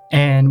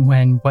 and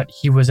when what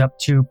he was up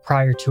to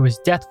prior to his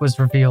death was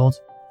revealed,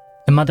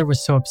 the mother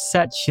was so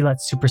upset she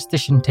let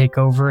superstition take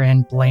over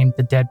and blamed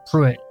the dead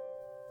Pruitt,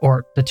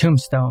 or the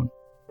tombstone,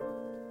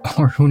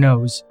 or who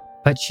knows,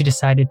 but she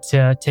decided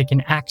to take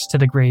an axe to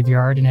the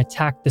graveyard and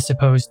attack the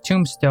supposed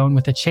tombstone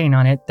with a chain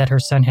on it that her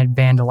son had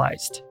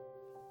vandalized.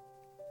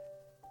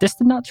 This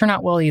did not turn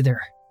out well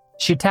either.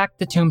 She attacked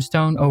the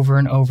tombstone over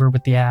and over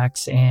with the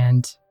axe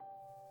and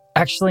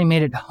actually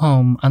made it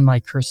home,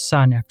 unlike her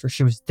son, after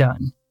she was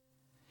done.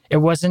 It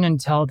wasn't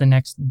until the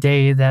next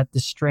day that the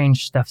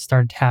strange stuff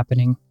started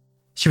happening.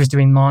 She was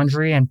doing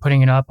laundry and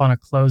putting it up on a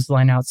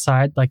clothesline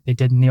outside like they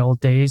did in the old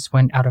days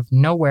when out of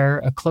nowhere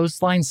a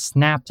clothesline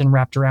snapped and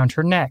wrapped around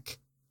her neck,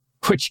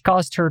 which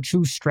caused her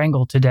to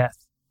strangle to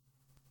death.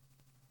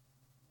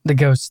 The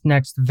ghost's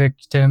next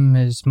victim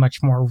is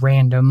much more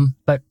random,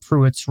 but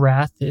Pruitt's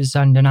wrath is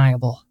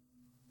undeniable.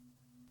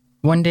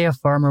 One day a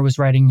farmer was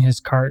riding his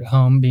cart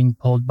home being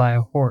pulled by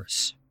a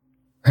horse.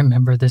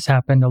 Remember, this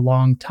happened a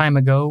long time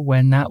ago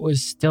when that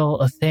was still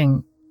a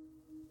thing.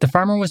 The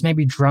farmer was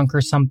maybe drunk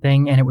or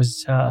something, and it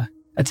was a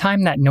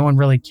time that no one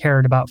really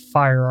cared about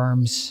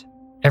firearms.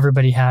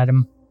 Everybody had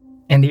them,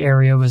 and the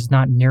area was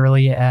not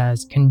nearly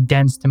as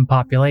condensed in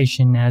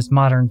population as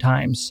modern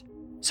times.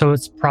 So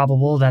it's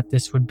probable that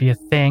this would be a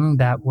thing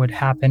that would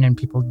happen, and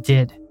people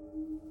did.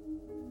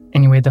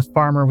 Anyway, the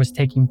farmer was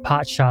taking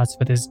pot shots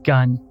with his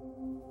gun.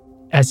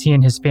 As he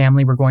and his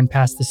family were going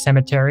past the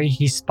cemetery,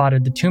 he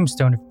spotted the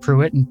tombstone of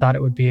Pruitt and thought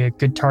it would be a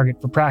good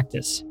target for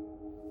practice.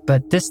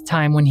 But this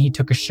time when he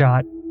took a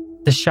shot,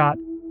 the shot,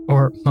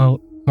 or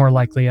more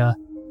likely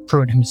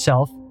Pruitt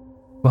himself,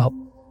 well,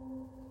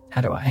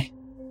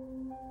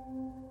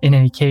 In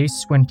any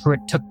case, when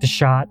Pruitt took the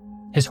shot,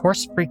 his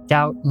horse freaked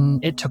out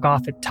and it took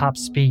off at top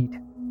speed.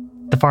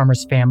 The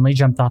farmer's family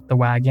jumped off the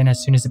wagon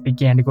as soon as it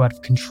began to go out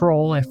of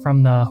control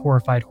from the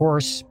horrified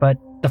horse, but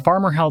the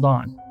farmer held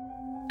on.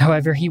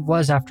 However, he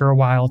was after a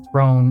while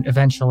thrown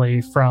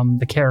eventually from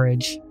the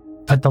carriage,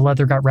 but the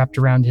leather got wrapped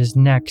around his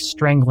neck,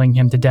 strangling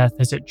him to death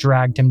as it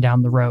dragged him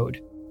down the road.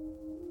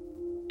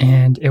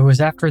 And it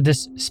was after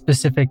this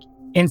specific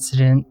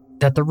incident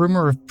that the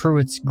rumor of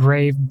Pruitt's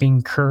grave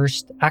being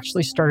cursed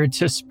actually started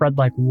to spread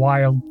like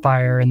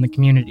wildfire in the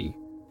community.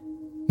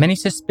 Many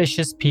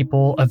suspicious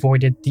people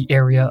avoided the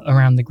area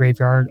around the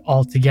graveyard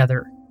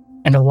altogether,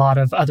 and a lot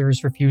of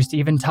others refused to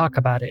even talk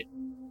about it,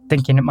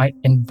 thinking it might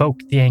invoke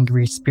the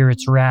angry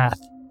spirit's wrath.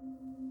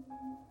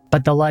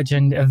 But the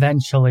legend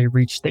eventually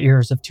reached the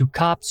ears of two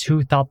cops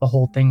who thought the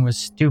whole thing was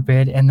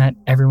stupid and that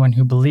everyone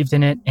who believed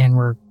in it and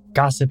were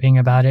gossiping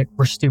about it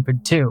were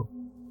stupid too.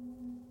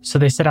 So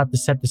they set out to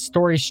set the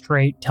story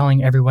straight,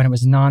 telling everyone it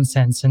was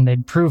nonsense and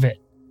they'd prove it.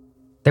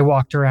 They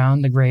walked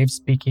around the grave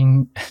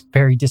speaking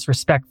very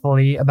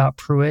disrespectfully about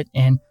Pruitt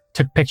and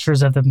took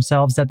pictures of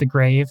themselves at the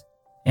grave,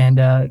 and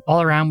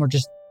all around were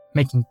just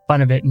making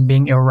fun of it and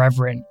being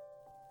irreverent.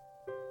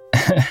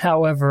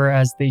 However,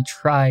 as they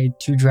tried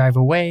to drive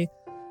away,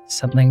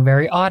 something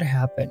very odd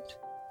happened.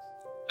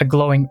 A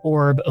glowing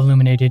orb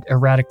illuminated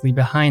erratically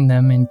behind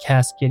them in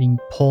cascading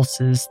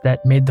pulses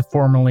that made the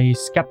formerly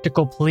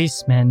skeptical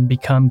policemen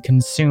become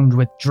consumed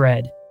with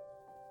dread.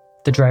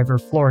 The driver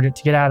floored it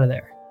to get out of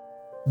there,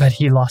 but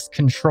he lost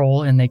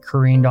control and they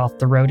careened off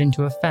the road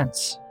into a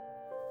fence.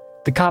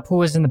 The cop who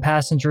was in the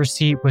passenger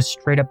seat was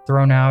straight up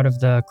thrown out of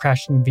the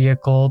crashing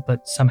vehicle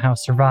but somehow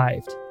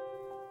survived.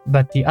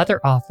 But the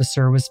other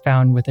officer was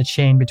found with a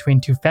chain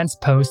between two fence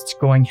posts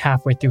going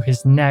halfway through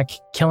his neck,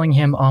 killing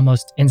him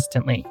almost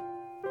instantly.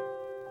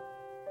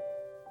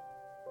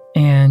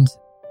 And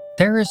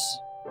there is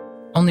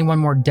only one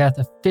more death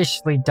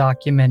officially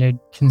documented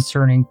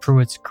concerning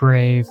Pruitt's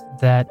grave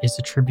that is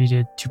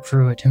attributed to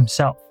Pruitt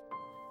himself.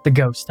 The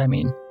ghost, I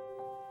mean.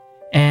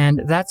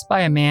 And that's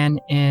by a man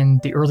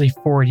in the early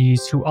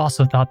 40s who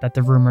also thought that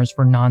the rumors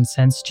were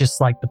nonsense, just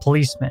like the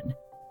policemen.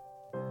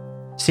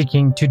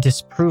 Seeking to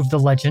disprove the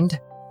legend,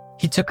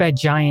 he took a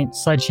giant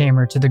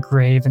sledgehammer to the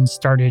grave and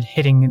started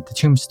hitting the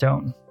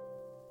tombstone.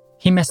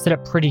 He messed it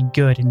up pretty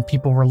good, and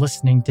people were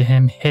listening to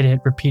him hit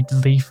it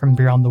repeatedly from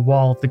beyond the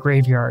wall of the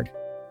graveyard.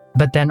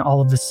 But then all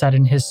of a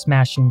sudden his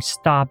smashing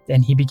stopped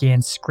and he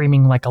began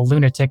screaming like a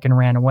lunatic and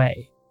ran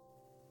away.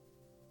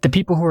 The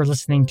people who were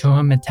listening to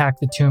him attack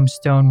the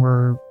tombstone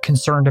were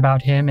concerned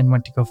about him and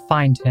went to go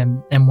find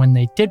him, and when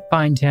they did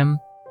find him,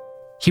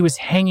 he was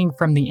hanging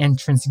from the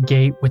entrance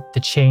gate with the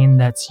chain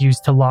that's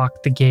used to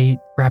lock the gate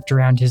wrapped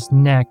around his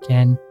neck,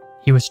 and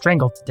he was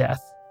strangled to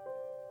death.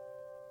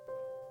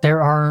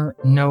 There are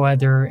no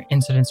other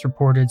incidents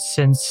reported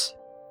since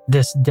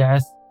this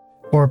death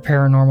or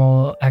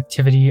paranormal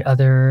activity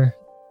other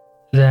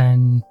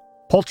than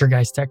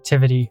poltergeist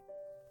activity,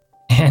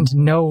 and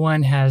no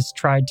one has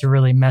tried to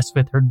really mess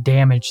with or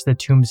damage the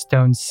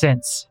tombstone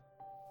since,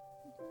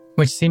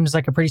 which seems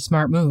like a pretty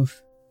smart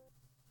move.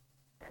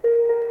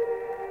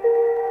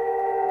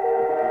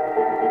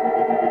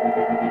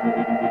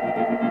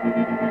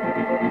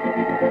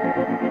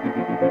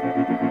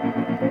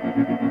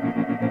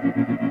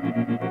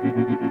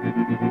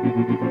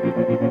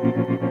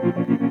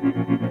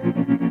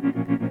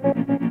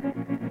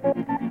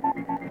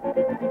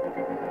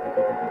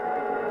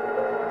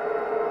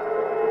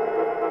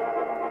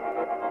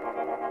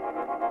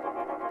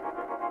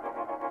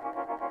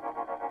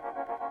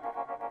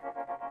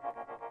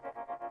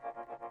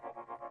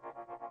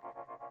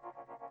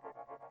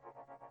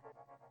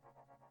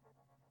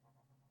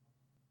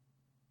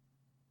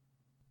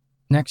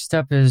 Next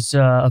up is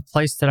a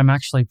place that I'm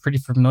actually pretty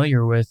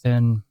familiar with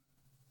and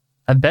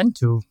I've been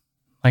to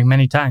like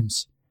many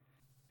times.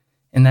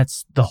 And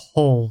that's the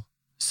whole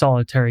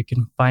solitary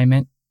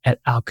confinement at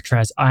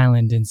Alcatraz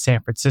Island in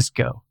San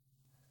Francisco.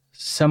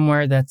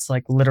 Somewhere that's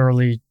like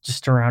literally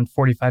just around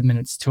 45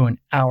 minutes to an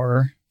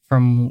hour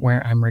from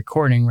where I'm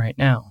recording right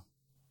now.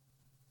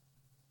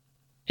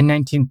 In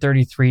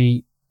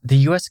 1933, the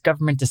US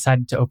government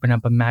decided to open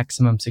up a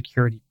maximum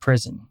security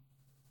prison.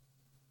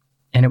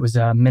 And it was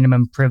a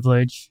minimum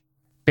privilege,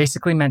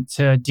 basically meant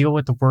to deal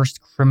with the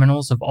worst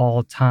criminals of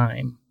all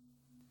time.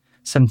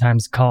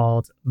 Sometimes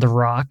called the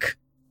Rock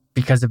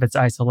because of its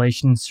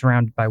isolation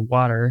surrounded by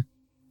water.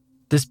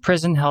 This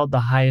prison held the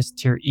highest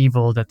tier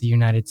evil that the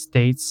United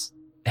States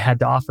had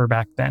to offer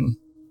back then.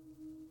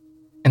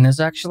 And there's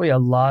actually a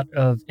lot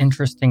of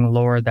interesting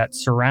lore that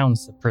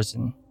surrounds the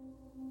prison.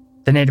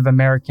 The Native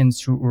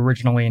Americans who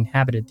originally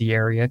inhabited the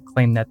area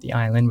claimed that the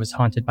island was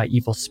haunted by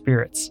evil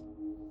spirits,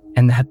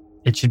 and that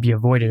it should be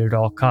avoided at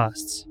all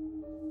costs.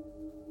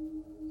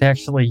 They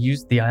actually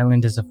used the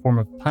island as a form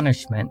of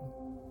punishment.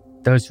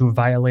 Those who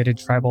violated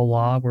tribal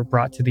law were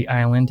brought to the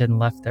island and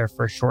left there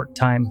for a short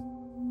time.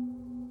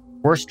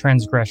 Worse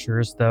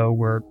transgressors, though,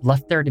 were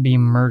left there to be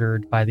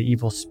murdered by the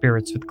evil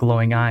spirits with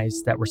glowing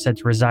eyes that were said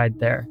to reside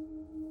there,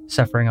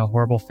 suffering a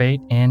horrible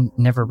fate and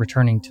never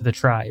returning to the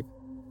tribe.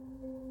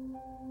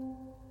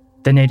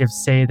 The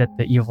natives say that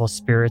the evil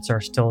spirits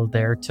are still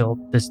there till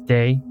this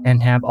day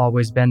and have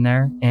always been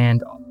there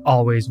and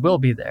always will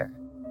be there,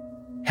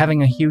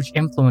 having a huge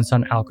influence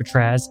on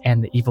Alcatraz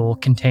and the evil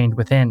contained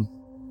within.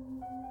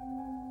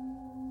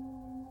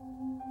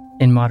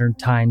 In modern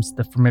times,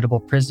 the formidable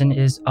prison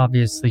is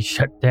obviously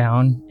shut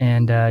down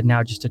and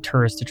now just a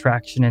tourist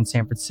attraction in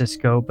San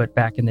Francisco, but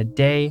back in the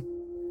day,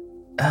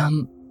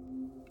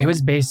 it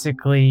was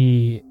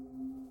basically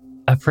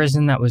a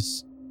prison that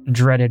was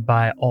dreaded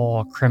by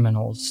all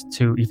criminals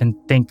to even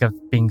think of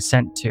being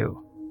sent to.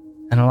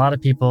 And a lot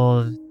of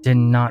people did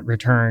not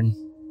return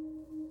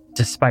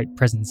despite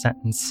prison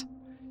sentence.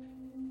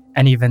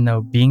 And even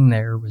though being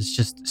there was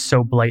just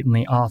so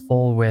blatantly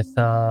awful with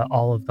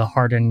all of the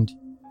hardened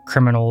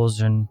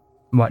criminals and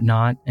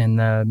whatnot and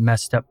the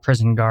messed up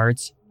prison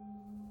guards.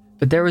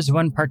 But there was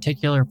one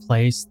particular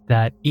place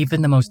that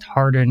even the most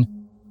hardened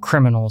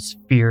criminals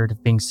feared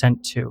of being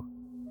sent to.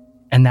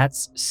 And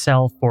that's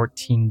Cell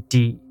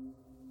 14D,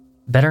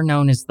 better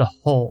known as the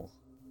Hole,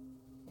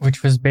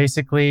 which was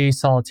basically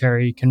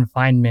solitary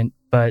confinement,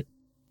 but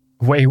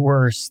way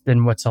worse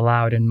than what's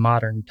allowed in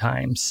modern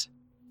times.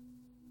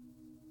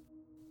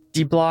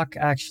 D Block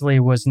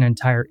actually was an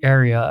entire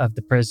area of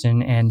the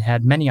prison and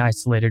had many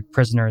isolated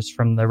prisoners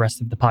from the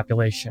rest of the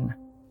population.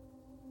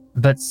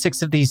 But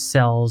 6 of these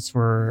cells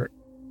were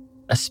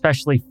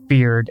especially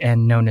feared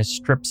and known as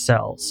strip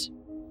cells,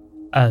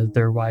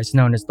 otherwise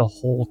known as the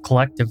Hole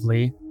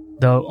collectively,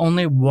 though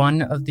only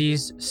one of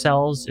these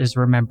cells is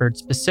remembered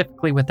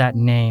specifically with that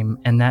name,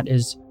 and that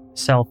is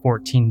Cell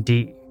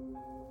 14D.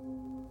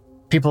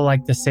 People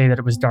like to say that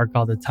it was dark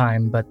all the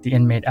time, but the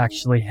inmate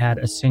actually had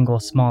a single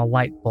small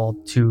light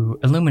bulb to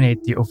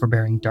illuminate the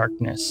overbearing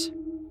darkness.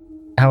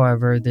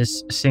 However,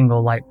 this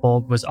single light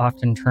bulb was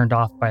often turned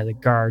off by the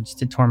guards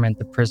to torment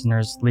the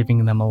prisoners,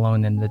 leaving them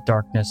alone in the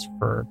darkness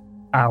for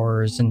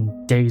hours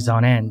and days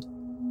on end.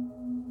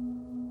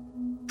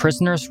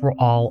 Prisoners were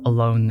all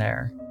alone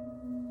there,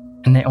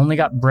 and they only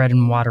got bread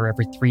and water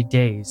every 3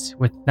 days,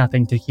 with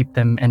nothing to keep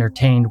them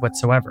entertained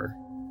whatsoever.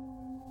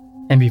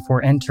 And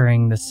before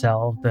entering the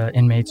cell, the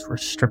inmates were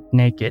stripped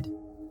naked,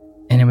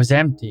 and it was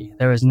empty.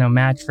 There was no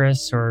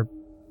mattress or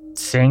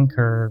sink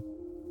or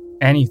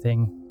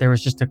anything. There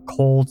was just a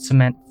cold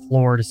cement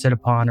floor to sit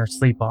upon or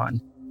sleep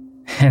on,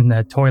 and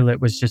the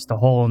toilet was just a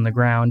hole in the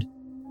ground.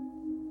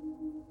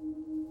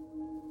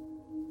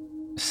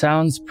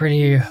 Sounds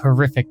pretty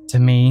horrific to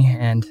me,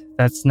 and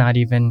that's not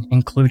even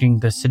including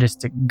the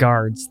sadistic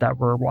guards that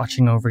were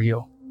watching over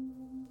you.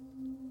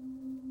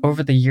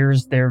 Over the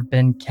years, there have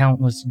been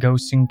countless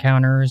ghost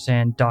encounters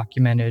and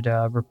documented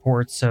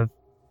reports of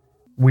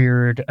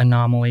weird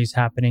anomalies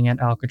happening at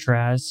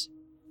Alcatraz,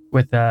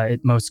 with it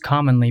most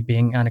commonly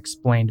being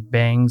unexplained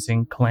bangs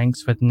and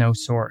clanks with no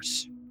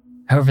source.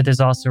 However,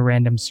 there's also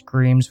random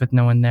screams with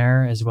no one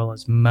there, as well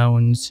as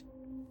moans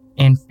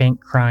and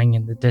faint crying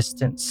in the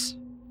distance.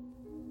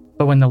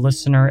 But when the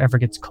listener ever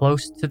gets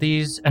close to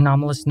these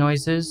anomalous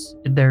noises,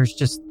 there's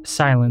just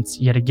silence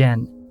yet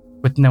again,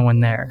 with no one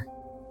there.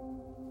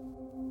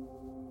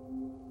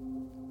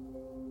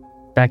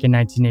 Back in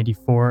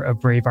 1984, a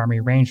brave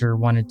Army Ranger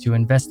wanted to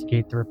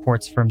investigate the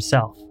reports for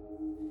himself,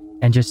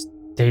 and just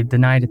stayed the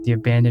night at the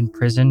abandoned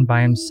prison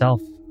by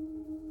himself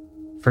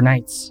for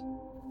nights.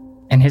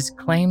 And his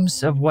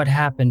claims of what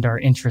happened are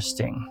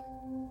interesting.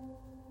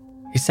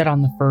 He said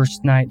on the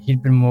first night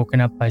he'd been woken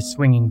up by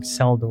swinging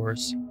cell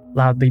doors,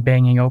 loudly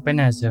banging open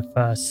as if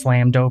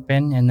slammed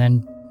open, and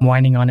then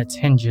whining on its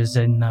hinges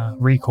in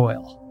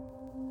recoil.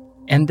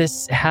 And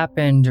this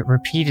happened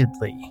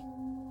repeatedly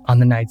on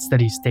the nights that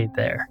he stayed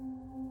there.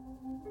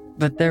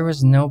 But there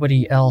was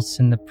nobody else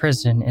in the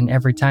prison, and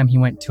every time he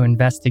went to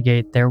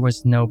investigate, there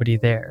was nobody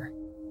there.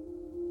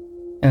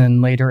 And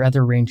then later,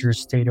 other rangers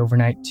stayed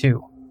overnight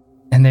too.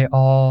 And they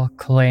all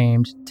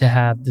claimed to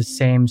have the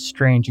same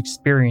strange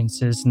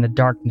experiences in the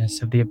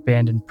darkness of the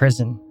abandoned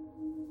prison,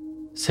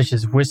 such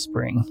as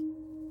whispering,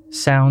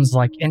 sounds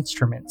like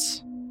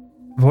instruments,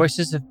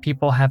 voices of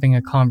people having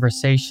a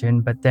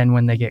conversation, but then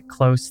when they get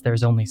close,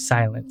 there's only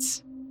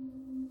silence.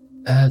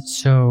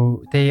 It's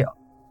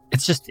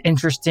just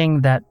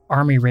interesting that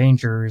Army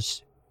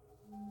Rangers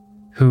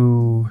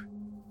who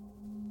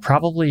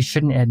probably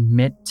shouldn't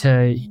admit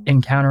to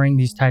encountering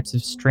these types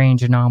of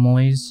strange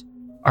anomalies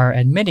are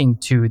admitting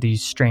to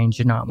these strange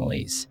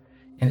anomalies,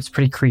 and it's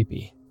pretty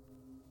creepy.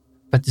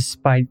 But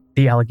despite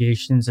the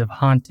allegations of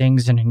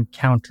hauntings and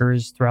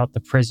encounters throughout the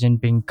prison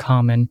being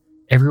common,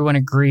 everyone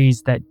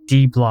agrees that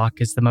D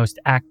Block is the most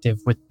active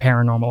with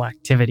paranormal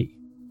activity.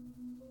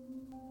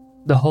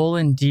 The hole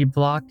in D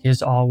Block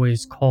is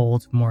always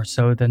cold, more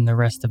so than the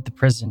rest of the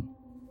prison,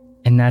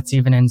 and that's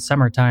even in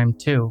summertime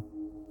too.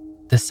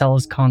 The cell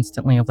is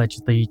constantly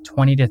allegedly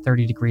 20 to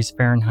 30 degrees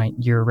Fahrenheit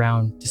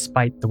year-round,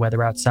 despite the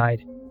weather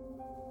outside.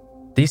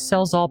 These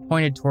cells all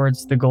pointed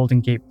towards the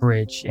Golden Gate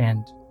Bridge,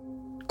 and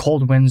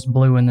cold winds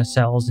blew in the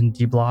cells in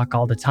D Block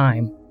all the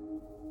time,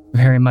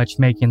 very much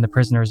making the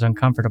prisoners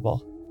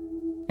uncomfortable.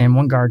 And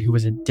one guard who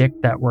was a dick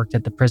that worked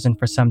at the prison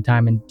for some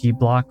time in D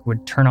Block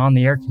would turn on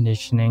the air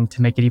conditioning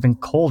to make it even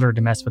colder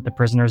to mess with the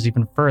prisoners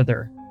even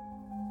further.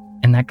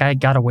 And that guy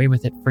got away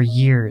with it for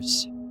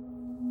years.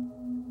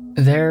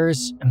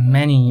 There's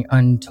many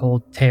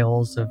untold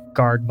tales of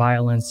guard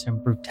violence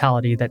and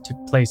brutality that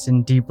took place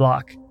in D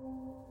Block,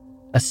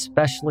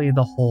 especially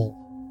the Hole.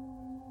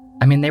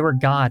 I mean, they were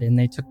God, and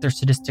they took their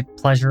sadistic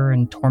pleasure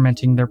in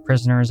tormenting their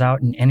prisoners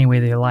out in any way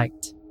they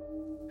liked.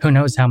 Who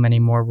knows how many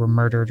more were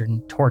murdered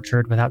and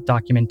tortured without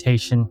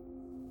documentation.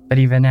 But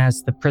even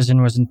as the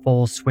prison was in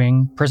full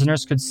swing,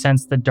 prisoners could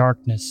sense the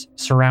darkness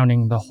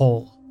surrounding the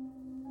Hole.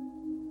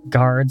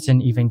 Guards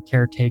and even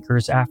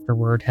caretakers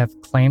afterward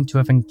have claimed to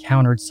have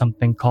encountered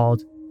something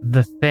called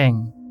the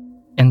Thing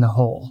in the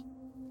Hole,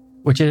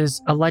 which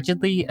is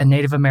allegedly a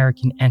Native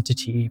American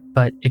entity,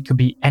 but it could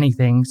be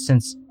anything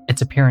since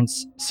its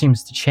appearance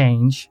seems to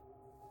change,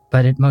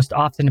 but it most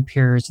often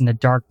appears in the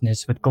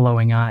darkness with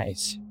glowing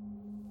eyes.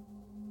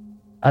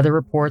 Other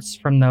reports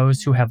from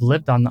those who have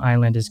lived on the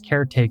island as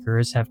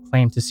caretakers have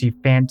claimed to see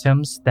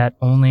phantoms that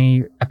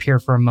only appear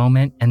for a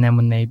moment, and then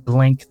when they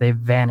blink, they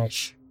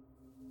vanish.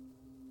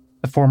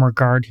 A former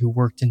guard who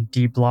worked in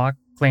D Block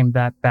claimed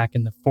that back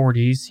in the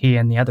 40s, he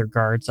and the other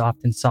guards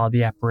often saw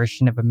the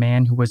apparition of a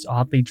man who was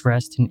oddly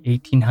dressed in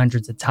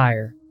 1800s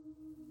attire,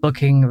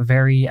 looking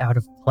very out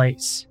of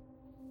place.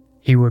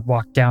 He would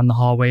walk down the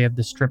hallway of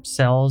the strip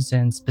cells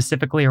and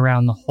specifically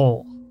around the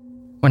Hole.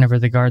 Whenever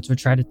the guards would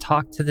try to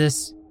talk to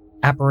this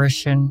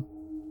apparition,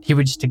 he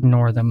would just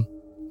ignore them,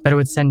 but it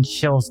would send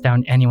chills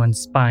down anyone's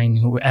spine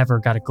who ever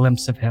got a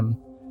glimpse of him.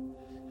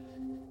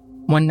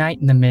 One night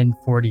in the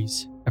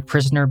mid-40s, a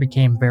prisoner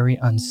became very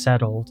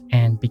unsettled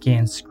and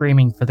began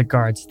screaming for the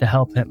guards to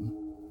help him.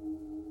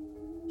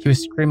 He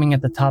was screaming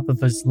at the top of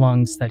his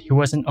lungs that he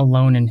wasn't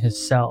alone in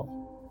his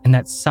cell, and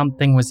that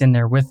something was in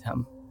there with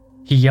him.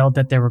 He yelled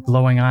that there were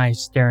glowing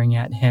eyes staring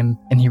at him,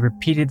 and he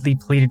repeatedly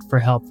pleaded for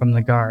help from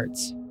the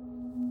guards.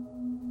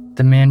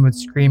 The man would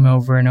scream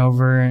over and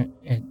over,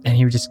 and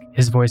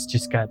his voice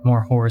just got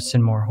more hoarse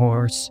and more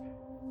hoarse,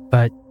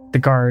 but the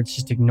guards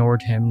just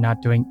ignored him,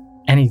 not doing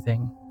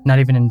anything, not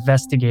even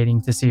investigating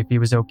to see if he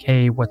was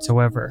okay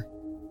whatsoever.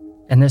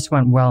 And this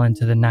went well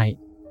into the night,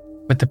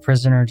 with the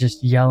prisoner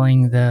just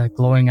yelling the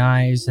glowing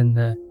eyes and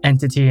the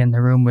entity in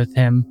the room with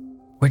him,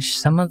 which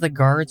some of the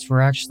guards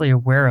were actually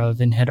aware of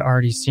and had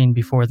already seen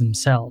before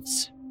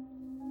themselves.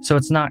 So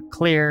it's not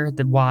clear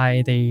that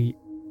why they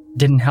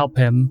didn't help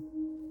him,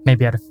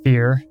 maybe out of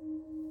fear,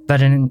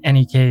 but in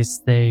any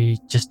case, they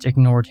just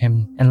ignored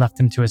him and left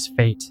him to his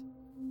fate.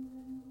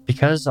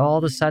 Because all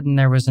of a sudden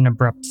there was an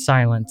abrupt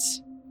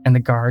silence, and the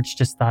guards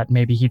just thought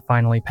maybe he'd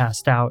finally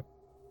passed out.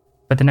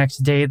 But the next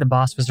day, the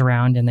boss was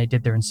around and they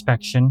did their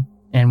inspection,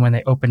 and when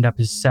they opened up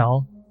his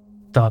cell,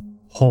 the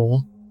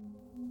Hole,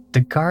 the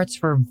guards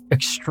were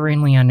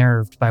extremely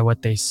unnerved by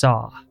what they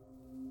saw.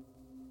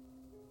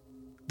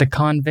 The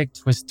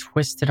convict was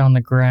twisted on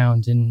the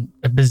ground in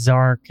a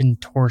bizarre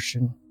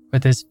contortion,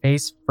 with his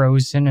face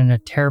frozen in a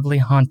terribly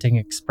haunting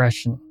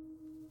expression.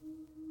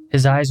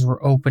 His eyes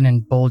were open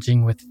and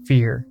bulging with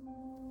fear,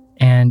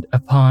 and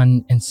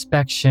upon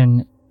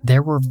inspection,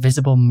 there were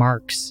visible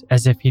marks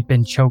as if he'd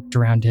been choked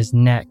around his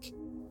neck.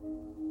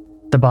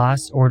 The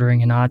boss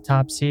ordering an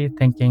autopsy,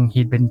 thinking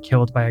he'd been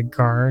killed by a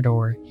guard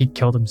or he'd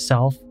killed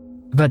himself,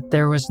 but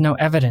there was no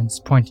evidence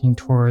pointing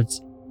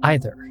towards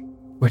either,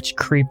 which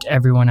creeped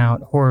everyone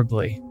out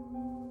horribly.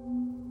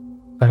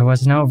 But it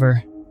wasn't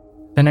over.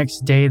 The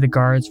next day, the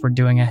guards were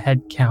doing a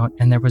head count,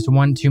 and there was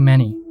one too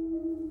many.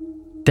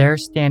 There,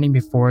 standing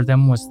before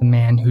them, was the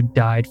man who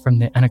died from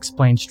the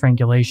unexplained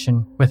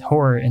strangulation, with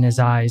horror in his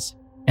eyes,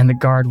 and the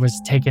guard was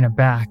taken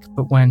aback,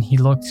 but when he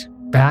looked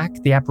back,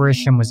 the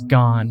apparition was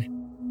gone.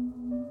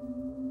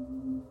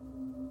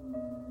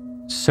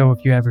 So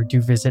if you ever do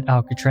visit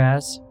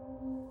Alcatraz,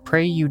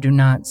 pray you do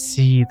not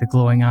see the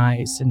glowing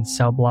eyes in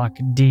cell block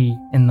D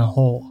in the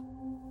hole,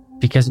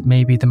 because it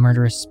may be the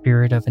murderous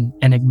spirit of an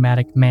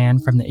enigmatic man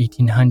from the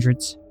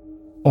 1800s,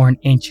 or an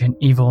ancient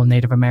evil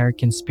Native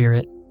American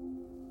spirit,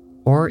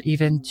 or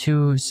even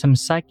to some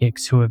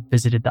psychics who have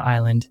visited the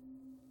island,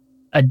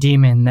 a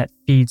demon that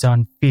feeds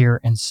on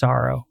fear and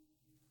sorrow.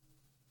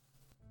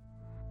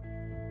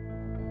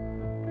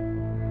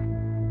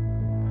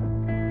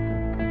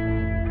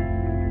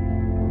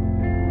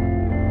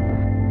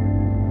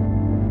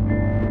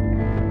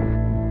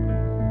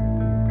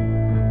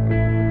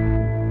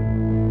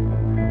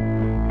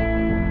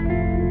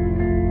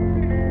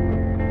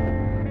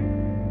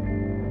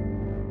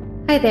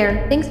 Hi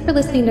there, thanks for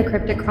listening to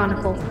Cryptic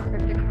Chronicles.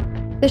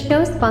 The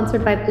show is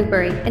sponsored by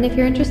Blueberry, and if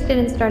you're interested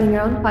in starting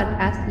your own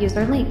podcast, use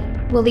our link.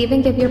 We'll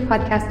even give your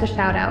podcast a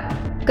shout out.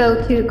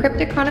 Go to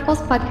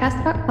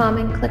crypticchroniclespodcast.com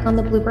and click on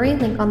the Blueberry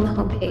link on the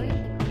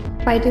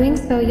homepage. By doing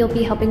so, you'll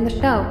be helping the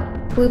show.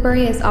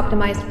 Blueberry is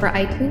optimized for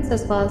iTunes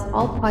as well as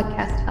all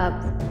podcast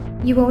hubs.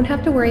 You won't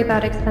have to worry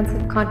about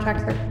expensive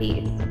contracts or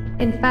fees.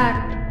 In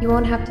fact, you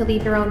won't have to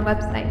leave your own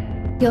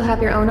website. You'll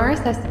have your own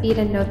RSS feed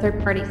and no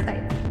third-party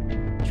sites.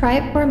 Try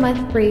it for a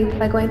month free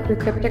by going through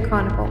Cryptic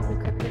Chronicles.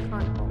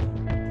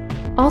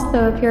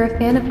 Also, if you're a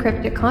fan of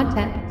cryptic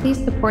content,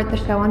 please support the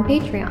show on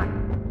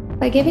Patreon.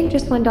 By giving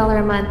just $1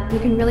 a month, you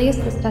can really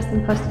assist us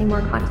in posting more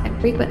content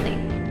frequently.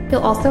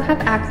 You'll also have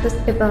access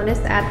to bonus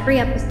ad-free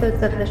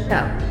episodes of the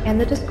show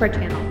and the Discord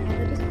channel.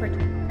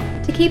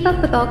 To keep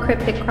up with all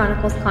Cryptic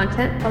Chronicles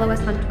content, follow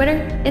us on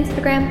Twitter,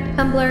 Instagram,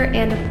 Tumblr,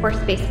 and of course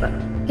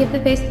Facebook. Give the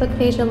Facebook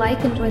page a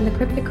like and join the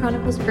Cryptic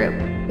Chronicles group.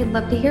 We'd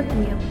love to hear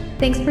from you.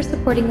 Thanks for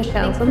supporting the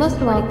show, but most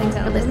of all, thanks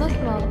for listening.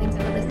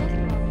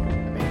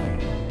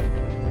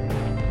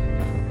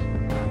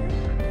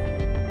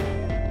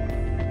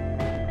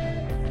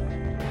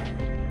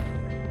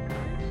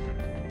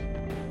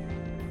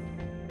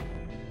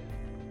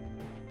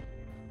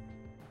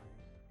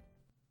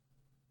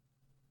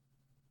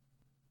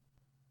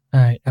 All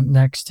right, up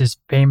next is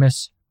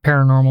famous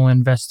paranormal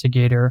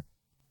investigator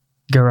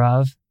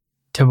Gaurav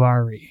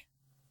Tiwari,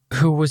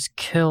 who was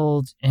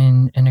killed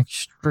in an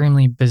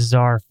extremely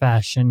bizarre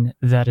fashion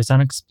that is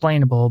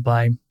unexplainable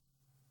by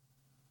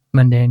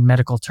mundane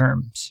medical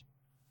terms.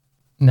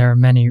 There are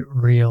many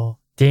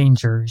real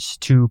dangers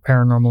to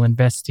paranormal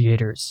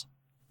investigators.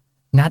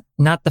 Not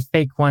the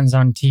fake ones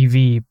on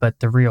TV,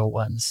 but the real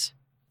ones.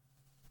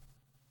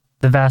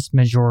 The vast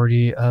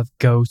majority of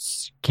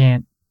ghosts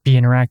can't be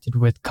interacted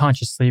with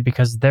consciously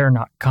because they're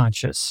not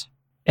conscious.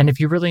 And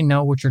if you really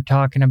know what you're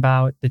talking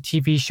about, the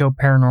TV show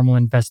Paranormal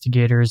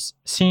Investigators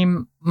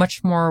seem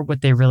much more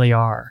what they really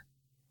are: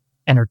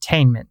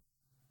 entertainment.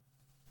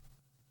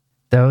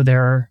 Though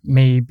there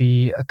may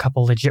be a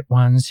couple legit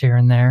ones here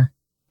and there.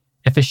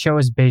 If a show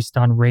is based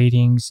on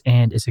ratings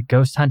and is a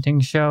ghost hunting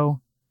show,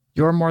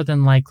 you're more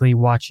than likely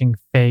watching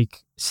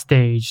fake,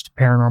 staged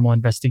paranormal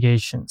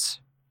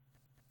investigations.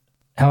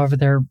 However,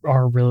 there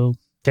are real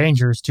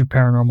dangers to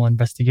paranormal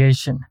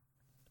investigation.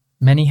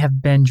 Many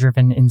have been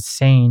driven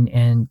insane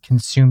and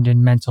consumed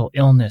in mental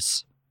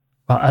illness,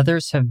 while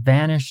others have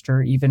vanished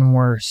or even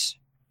worse.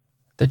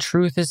 The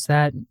truth is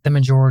that the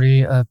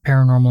majority of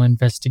paranormal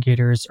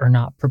investigators are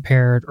not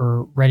prepared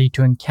or ready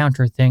to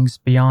encounter things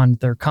beyond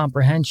their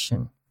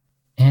comprehension,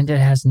 and it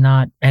has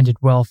not ended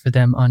well for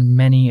them on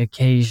many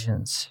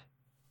occasions.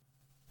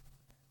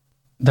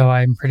 Though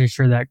I'm pretty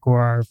sure that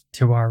Gaurav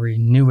Tiwari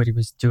knew what he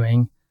was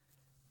doing,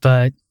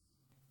 but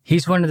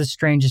he's one of the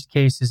strangest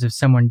cases of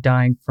someone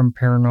dying from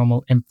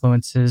paranormal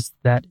influences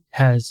that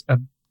has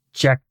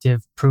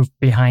objective proof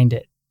behind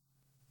it.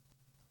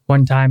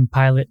 One-time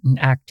pilot and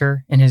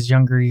actor in his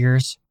younger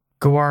years,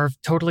 Gaurav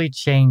totally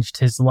changed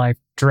his life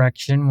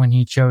direction when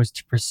he chose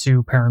to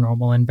pursue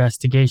paranormal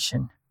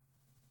investigation.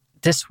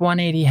 This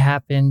 180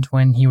 happened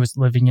when he was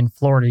living in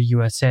Florida,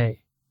 USA,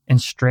 and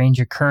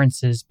strange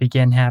occurrences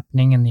began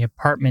happening in the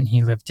apartment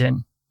he lived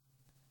in.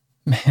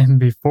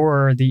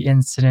 Before the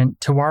incident,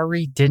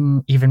 Tiwari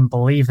didn't even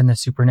believe in the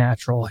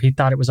supernatural. He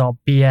thought it was all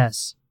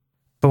BS.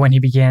 But when he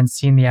began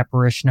seeing the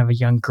apparition of a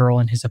young girl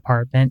in his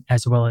apartment,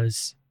 as well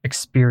as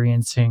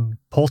experiencing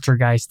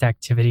poltergeist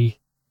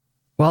activity,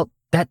 well,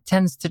 that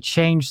tends to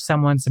change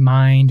someone's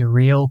mind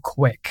real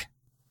quick.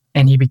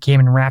 And he became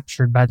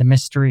enraptured by the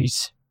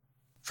mysteries.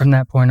 From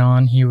that point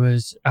on, he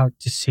was out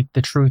to seek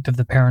the truth of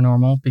the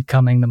paranormal,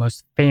 becoming the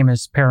most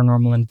famous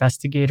paranormal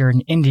investigator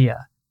in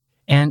India,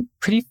 and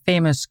pretty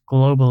famous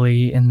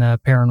globally in the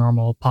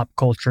paranormal pop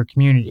culture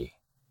community.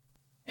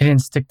 He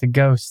didn't stick to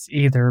ghosts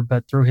either,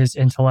 but threw his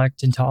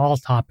intellect into all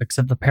topics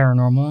of the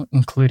paranormal,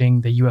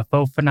 including the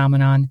UFO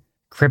phenomenon,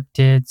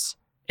 cryptids,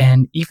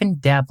 and even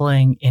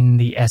dabbling in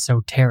the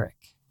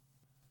esoteric.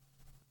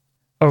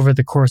 Over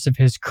the course of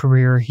his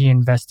career, he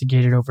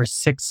investigated over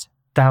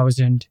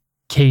 6,000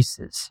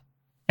 cases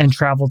and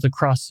traveled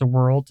across the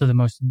world to the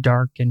most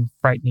dark and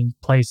frightening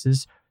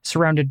places,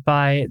 surrounded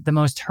by the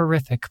most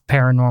horrific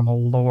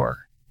paranormal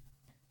lore.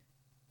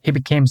 He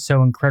became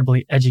so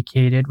incredibly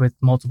educated with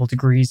multiple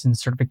degrees and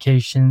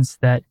certifications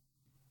that,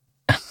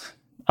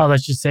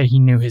 let's just say he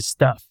knew his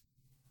stuff.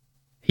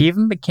 He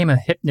even became a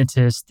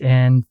hypnotist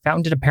and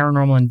founded a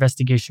paranormal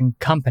investigation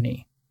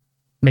company,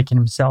 making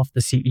himself the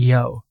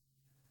CEO.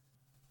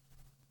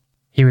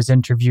 He was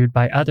interviewed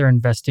by other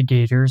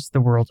investigators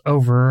the world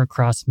over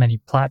across many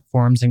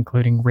platforms,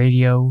 including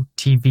radio,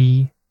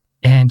 TV,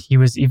 and he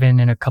was even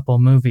in a couple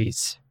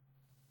movies.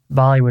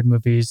 Bollywood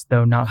movies,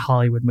 though not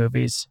Hollywood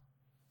movies.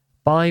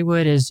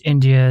 Bollywood is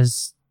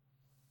India's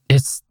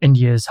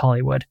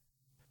Hollywood.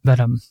 But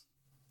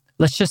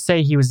let's just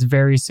say he was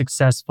very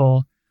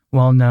successful,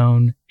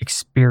 well-known,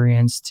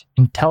 experienced,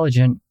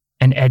 intelligent,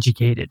 and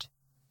educated.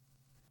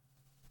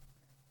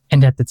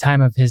 And at the time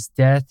of his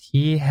death,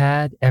 he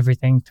had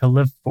everything to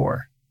live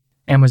for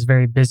and was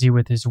very busy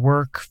with his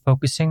work,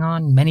 focusing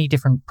on many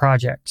different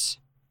projects.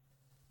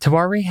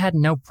 Tiwari had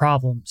no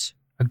problems,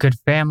 a good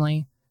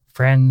family,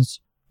 friends,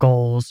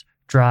 goals,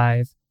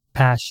 drive,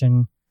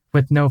 passion,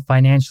 with no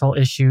financial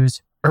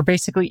issues, or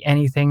basically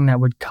anything that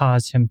would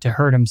cause him to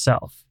hurt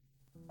himself.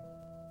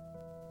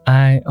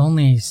 I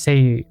only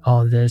say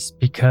all this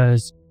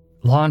because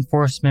law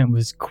enforcement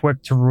was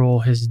quick to rule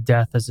his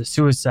death as a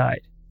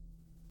suicide,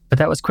 but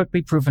that was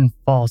quickly proven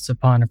false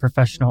upon a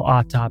professional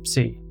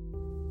autopsy.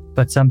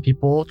 But some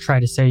people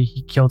try to say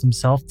he killed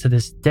himself to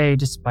this day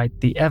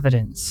despite the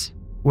evidence,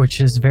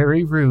 which is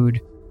very rude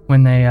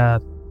when they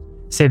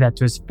say that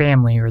to his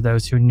family or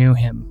those who knew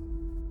him.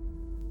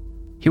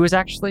 He was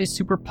actually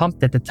super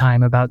pumped at the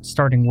time about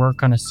starting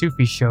work on a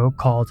Sufi show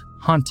called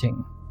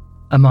Haunting,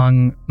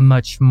 among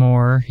much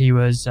more he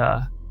was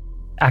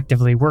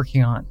actively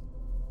working on.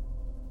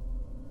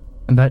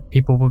 But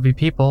people will be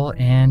people,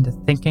 and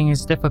thinking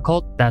is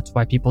difficult, that's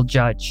why people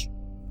judge.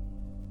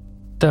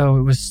 Though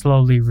it was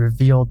slowly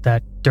revealed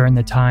that during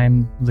the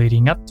time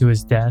leading up to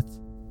his death,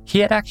 he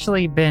had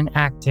actually been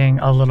acting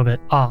a little bit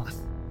off.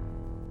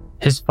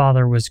 His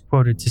father was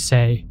quoted to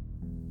say,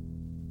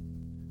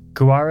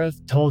 "Gaurav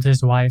told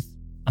his wife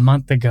a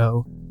month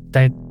ago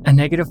that a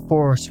negative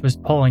force was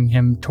pulling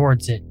him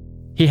towards it.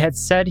 He had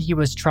said he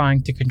was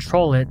trying to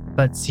control it,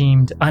 but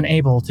seemed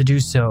unable to do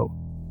so.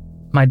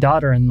 My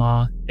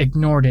daughter-in-law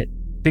ignored it,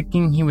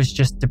 thinking he was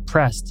just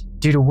depressed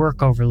due to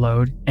work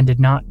overload and did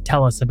not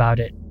tell us about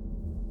it."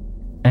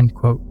 End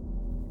quote.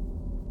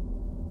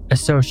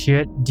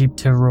 Associate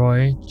Deepta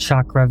Roy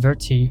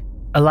Chakravarti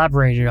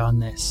elaborated on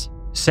this,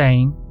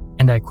 saying,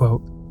 and I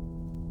quote,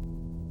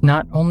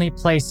 "Not only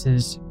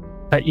places,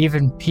 but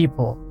even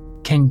people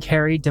can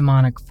carry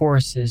demonic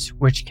forces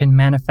which can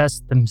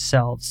manifest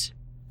themselves.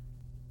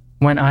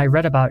 When I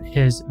read about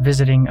his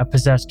visiting a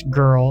possessed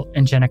girl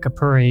in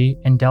Janakapuri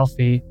in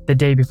Delphi the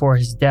day before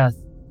his death,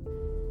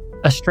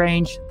 a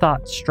strange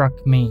thought struck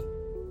me.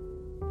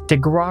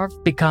 Did Gaurav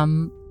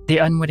become the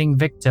unwitting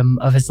victim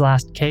of his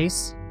last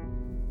case?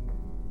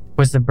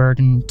 Was the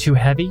burden too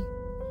heavy?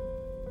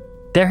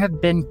 There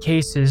have been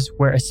cases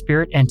where a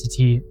spirit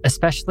entity,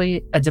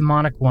 especially a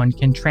demonic one,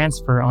 can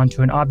transfer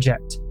onto an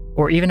object,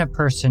 or even a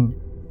person.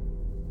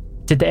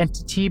 Did the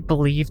entity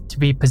believed to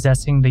be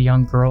possessing the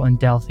young girl in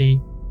Delphi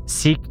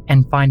seek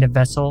and find a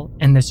vessel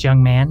in this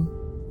young man?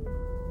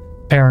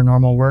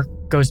 Paranormal work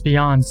goes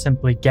beyond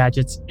simply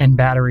gadgets and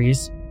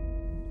batteries.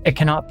 It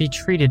cannot be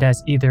treated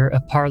as either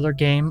a parlor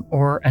game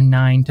or a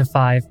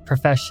 9-to-5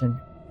 profession.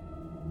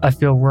 A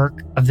field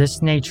work of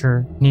this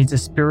nature needs a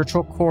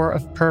spiritual core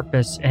of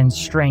purpose and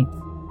strength.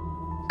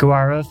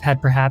 Gaurav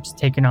had perhaps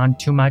taken on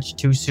too much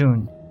too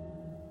soon,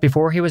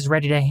 before he was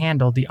ready to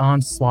handle the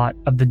onslaught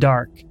of the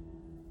dark.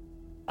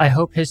 I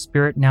hope his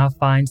spirit now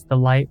finds the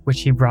light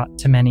which he brought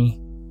to many."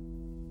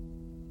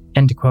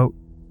 End quote.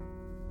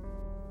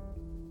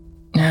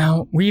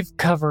 Now, we've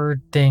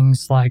covered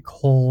things like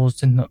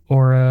holes in the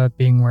aura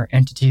being where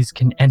entities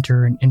can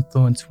enter and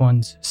influence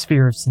one's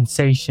sphere of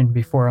sensation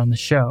before on the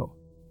show.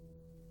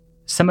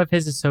 Some of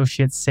his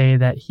associates say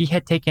that he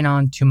had taken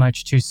on too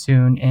much too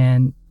soon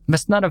and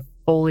must not have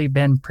fully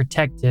been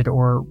protected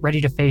or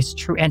ready to face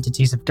true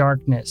entities of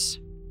darkness.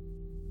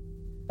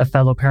 A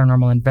fellow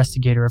paranormal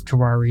investigator of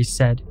Tiwari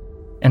said,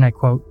 and I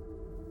quote,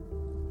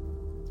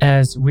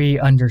 "As we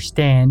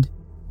understand,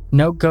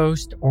 no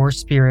ghost or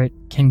spirit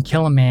can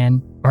kill a man,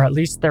 or at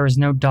least there is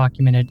no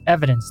documented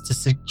evidence to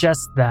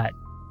suggest that.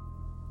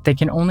 They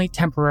can only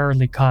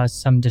temporarily cause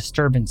some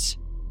disturbance,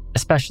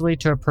 especially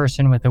to a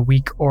person with a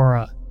weak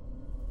aura.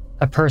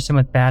 A person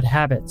with bad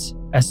habits,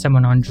 as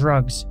someone on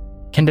drugs,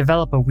 can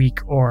develop a weak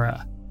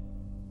aura."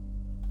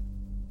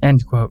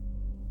 End quote.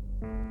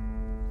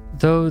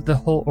 Though the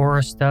whole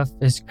aura stuff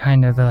is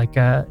kind of like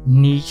a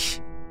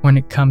niche when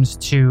it comes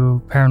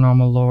to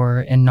paranormal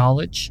lore and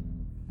knowledge,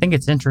 I think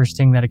it's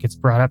interesting that it gets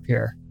brought up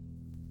here.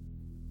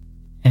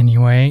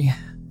 Anyway,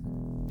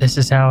 this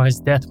is how his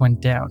death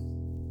went down.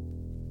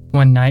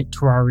 One night,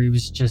 Tiwari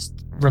was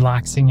just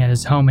relaxing at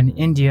his home in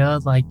India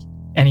like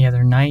any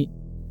other night,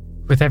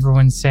 with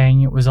everyone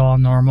saying it was all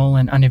normal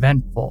and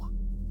uneventful.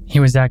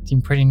 He was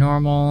acting pretty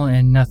normal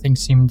and nothing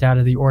seemed out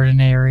of the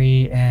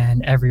ordinary,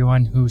 and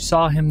everyone who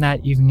saw him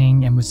that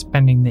evening and was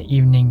spending the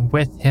evening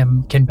with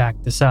him can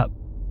back this up.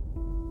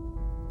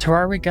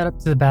 Tiwari got up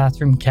to the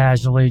bathroom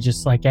casually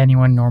just like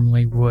anyone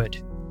normally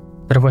would,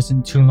 But it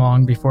wasn't too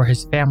long before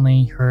his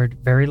family heard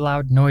very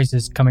loud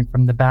noises coming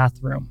from the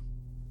bathroom.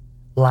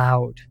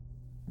 Loud.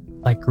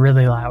 Like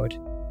really loud.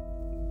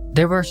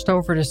 They rushed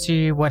over to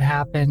see what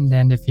happened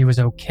and if he was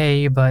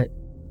okay, but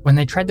when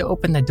they tried to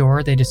open the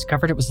door, they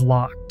discovered it was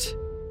locked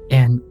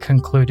and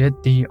concluded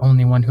the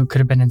only one who could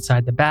have been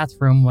inside the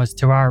bathroom was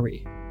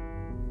Terari.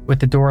 With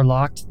the door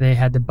locked, they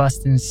had to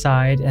bust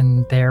inside,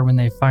 and there, when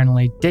they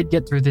finally did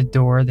get through the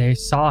door, they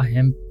saw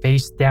him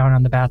face down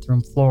on the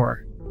bathroom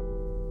floor.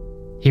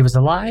 He was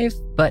alive,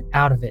 but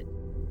out of it.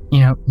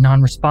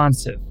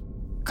 Non-responsive.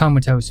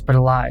 Comatose, but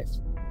alive.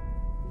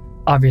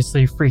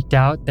 Obviously freaked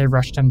out, they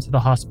rushed him to the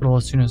hospital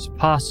as soon as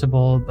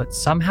possible, but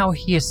somehow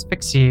he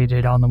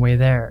asphyxiated on the way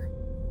there.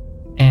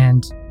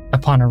 And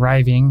upon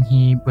arriving,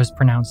 he was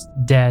pronounced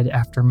dead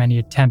after many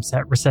attempts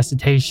at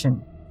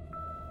resuscitation.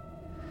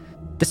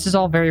 This is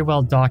all very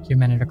well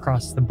documented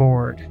across the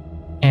board,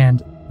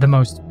 and the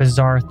most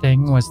bizarre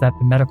thing was that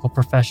the medical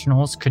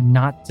professionals could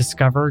not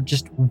discover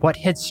just what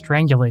had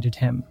strangulated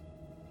him,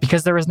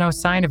 because there was no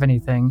sign of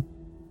anything.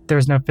 There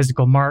was no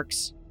physical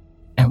marks,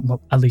 and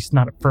well, at least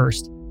not at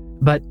first,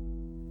 but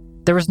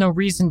there was no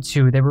reason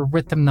to. They were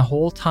with him the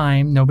whole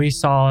time. Nobody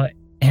saw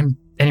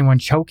anyone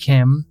choke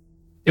him.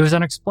 It was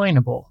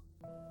unexplainable.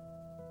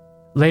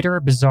 Later,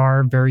 a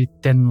bizarre, very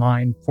thin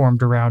line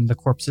formed around the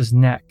corpse's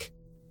neck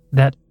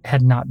that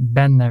had not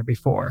been there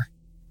before.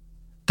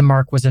 The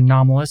mark was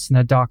anomalous, and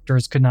the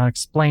doctors could not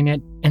explain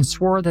it and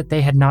swore that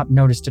they had not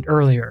noticed it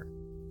earlier.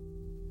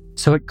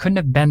 So it couldn't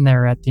have been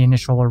there at the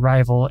initial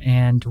arrival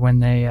and when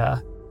they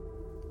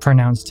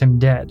pronounced him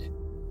dead.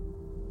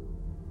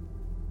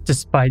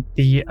 Despite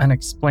the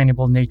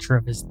unexplainable nature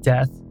of his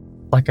death,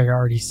 like I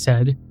already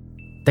said,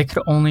 they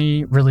could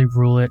only really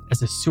rule it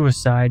as a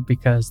suicide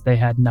because they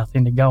had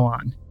nothing to go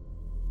on.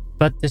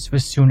 But this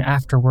was soon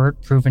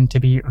afterward proven to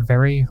be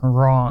very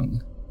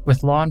wrong,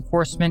 with law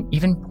enforcement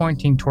even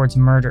pointing towards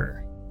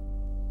murder.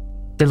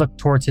 They looked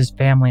towards his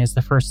family as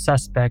the first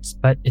suspects,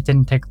 but it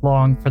didn't take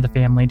long for the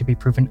family to be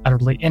proven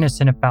utterly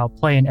innocent of foul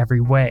play in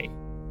every way.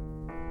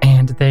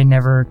 And they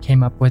never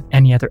came up with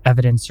any other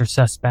evidence or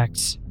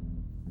suspects.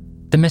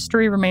 The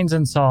mystery remains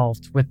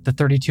unsolved, with the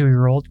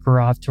 32-year-old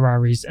Gaurav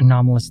Terari's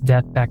anomalous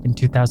death back in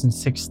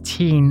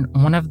 2016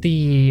 one of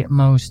the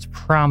most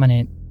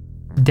prominent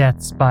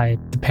deaths by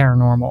the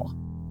paranormal.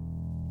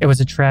 It was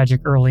a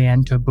tragic early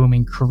end to a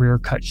booming career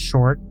cut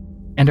short,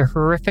 and a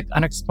horrific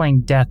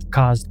unexplained death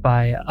caused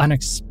by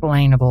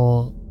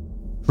unexplainable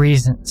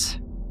reasons.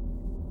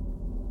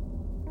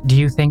 Do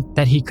you think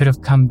that he could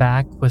have come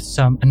back with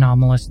some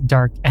anomalous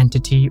dark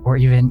entity or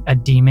even a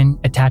demon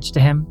attached to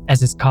him,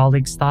 as his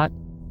colleagues thought?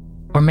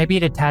 Or maybe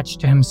it attached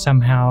to him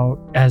somehow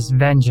as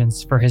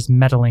vengeance for his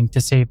meddling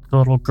to save the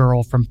little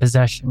girl from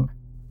possession.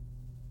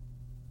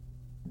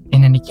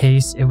 In any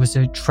case, it was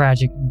a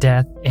tragic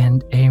death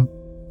and a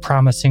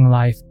promising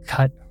life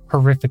cut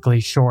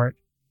horrifically short.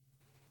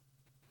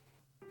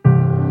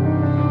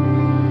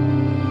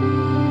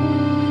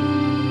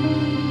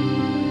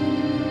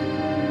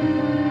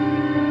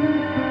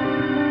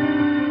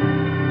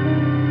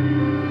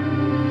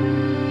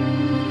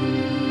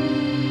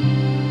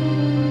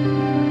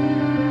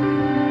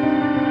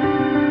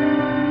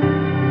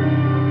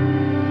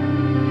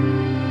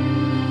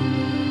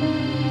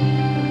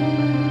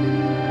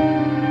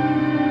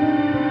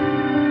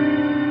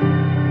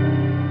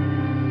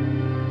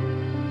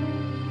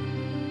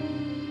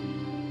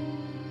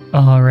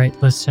 Alright,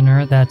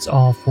 listener, that's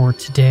all for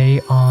today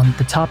on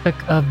the topic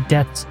of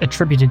deaths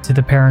attributed to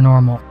the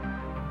paranormal.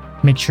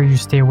 Make sure you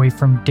stay away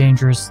from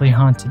dangerously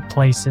haunted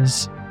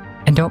places,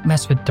 and don't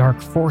mess with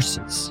dark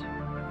forces.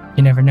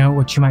 You never know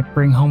what you might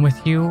bring home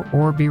with you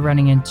or be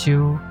running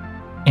into,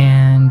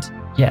 and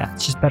yeah,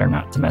 it's just better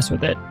not to mess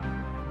with it.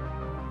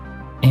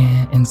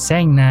 And in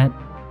saying that,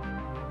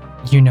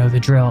 you know the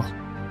drill.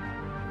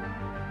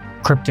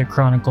 Cryptic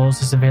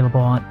Chronicles is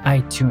available on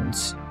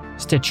iTunes,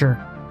 Stitcher,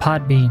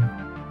 Podbean,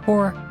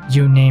 or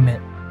you name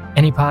it.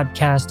 Any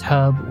podcast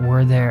hub,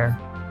 we're there.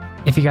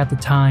 If you got the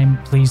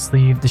time, please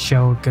leave the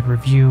show a good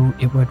review.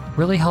 It would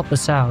really help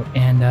us out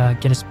and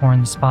get us more in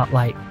the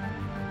spotlight.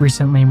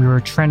 Recently, we were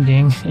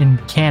trending in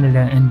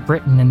Canada and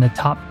Britain in the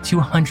top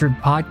 200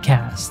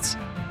 podcasts,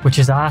 which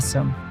is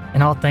awesome,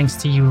 and all thanks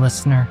to you,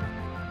 listener.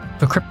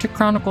 The Cryptic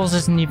Chronicles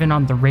isn't even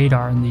on the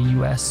radar in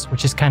the US,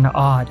 which is kind of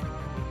odd.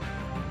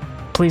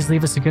 Please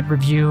leave us a good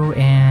review,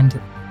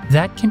 and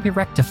that can be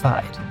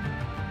rectified.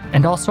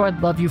 And also,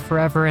 I'd love you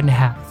forever and a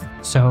half.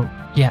 So,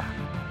 yeah.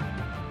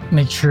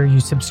 Make sure you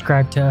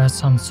subscribe to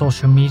us on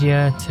social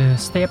media to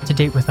stay up to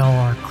date with all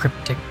our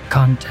cryptic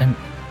content.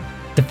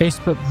 The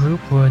Facebook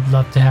group would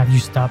love to have you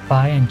stop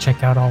by and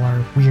check out all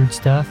our weird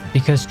stuff,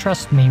 because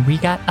trust me, we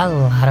got a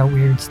lot of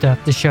weird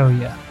stuff to show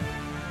you.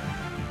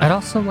 I'd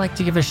also like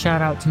to give a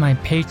shout out to my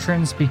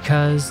patrons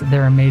because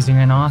they're amazing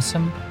and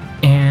awesome,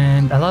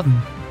 and I love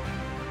them.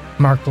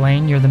 Mark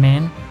Lane, you're the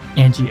man.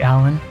 Angie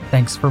Allen,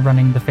 thanks for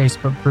running the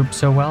Facebook group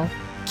so well.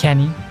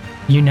 Kenny,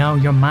 you know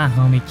you're my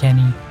homie,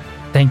 Kenny.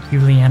 Thank you,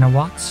 Leanna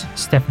Watts,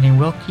 Stephanie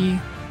Wilkie,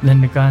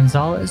 Linda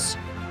Gonzalez,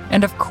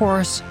 and of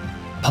course,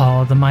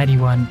 Paul the Mighty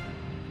One.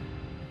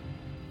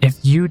 If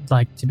you'd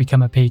like to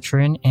become a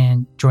patron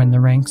and join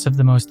the ranks of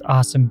the most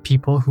awesome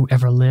people who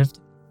ever lived,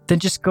 then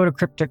just go to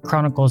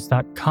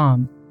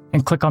crypticchronicles.com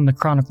and click on the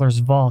Chronicler's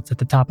Vault at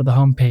the top of the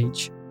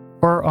homepage,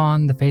 or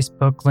on the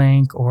Facebook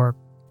link, or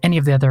any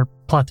of the other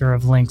plethora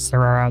of links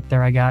there are out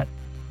there I got.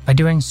 By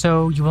doing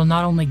so, you will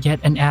not only get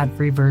an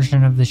ad-free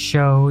version of the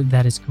show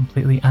that is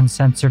completely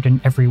uncensored in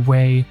every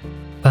way,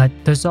 but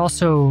there's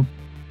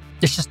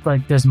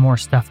more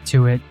stuff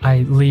to it. I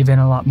leave in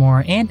a lot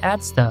more and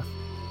add stuff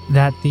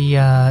that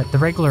the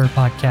regular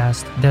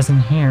podcast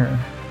doesn't hear.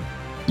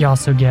 You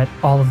also get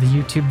all of the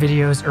YouTube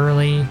videos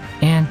early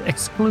and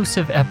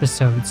exclusive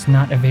episodes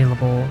not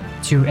available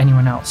to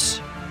anyone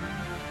else.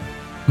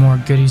 More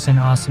goodies and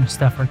awesome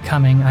stuff are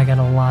coming. I got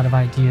a lot of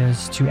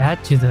ideas to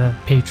add to the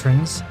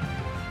patrons,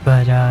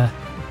 but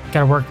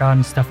gotta work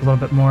on stuff a little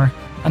bit more.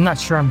 I'm not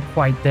sure I'm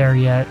quite there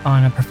yet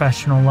on a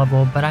professional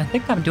level, but I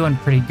think I'm doing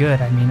pretty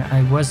good. I mean,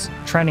 I was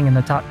trending in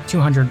the top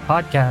 200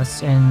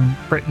 podcasts in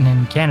Britain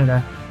and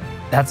Canada.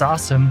 That's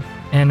awesome.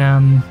 And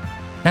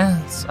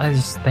I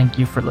just thank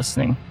you for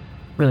listening.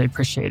 Really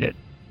appreciate it.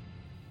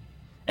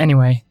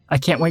 Anyway, I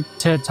can't wait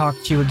to talk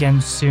to you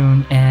again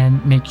soon,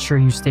 and make sure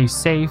you stay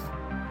safe.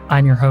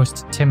 I'm your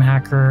host, Tim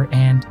Hacker,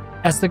 and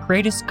as the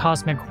greatest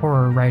cosmic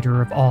horror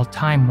writer of all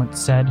time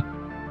once said,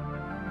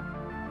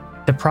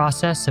 the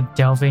process of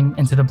delving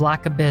into the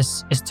black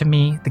abyss is to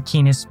me the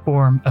keenest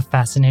form of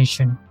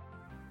fascination.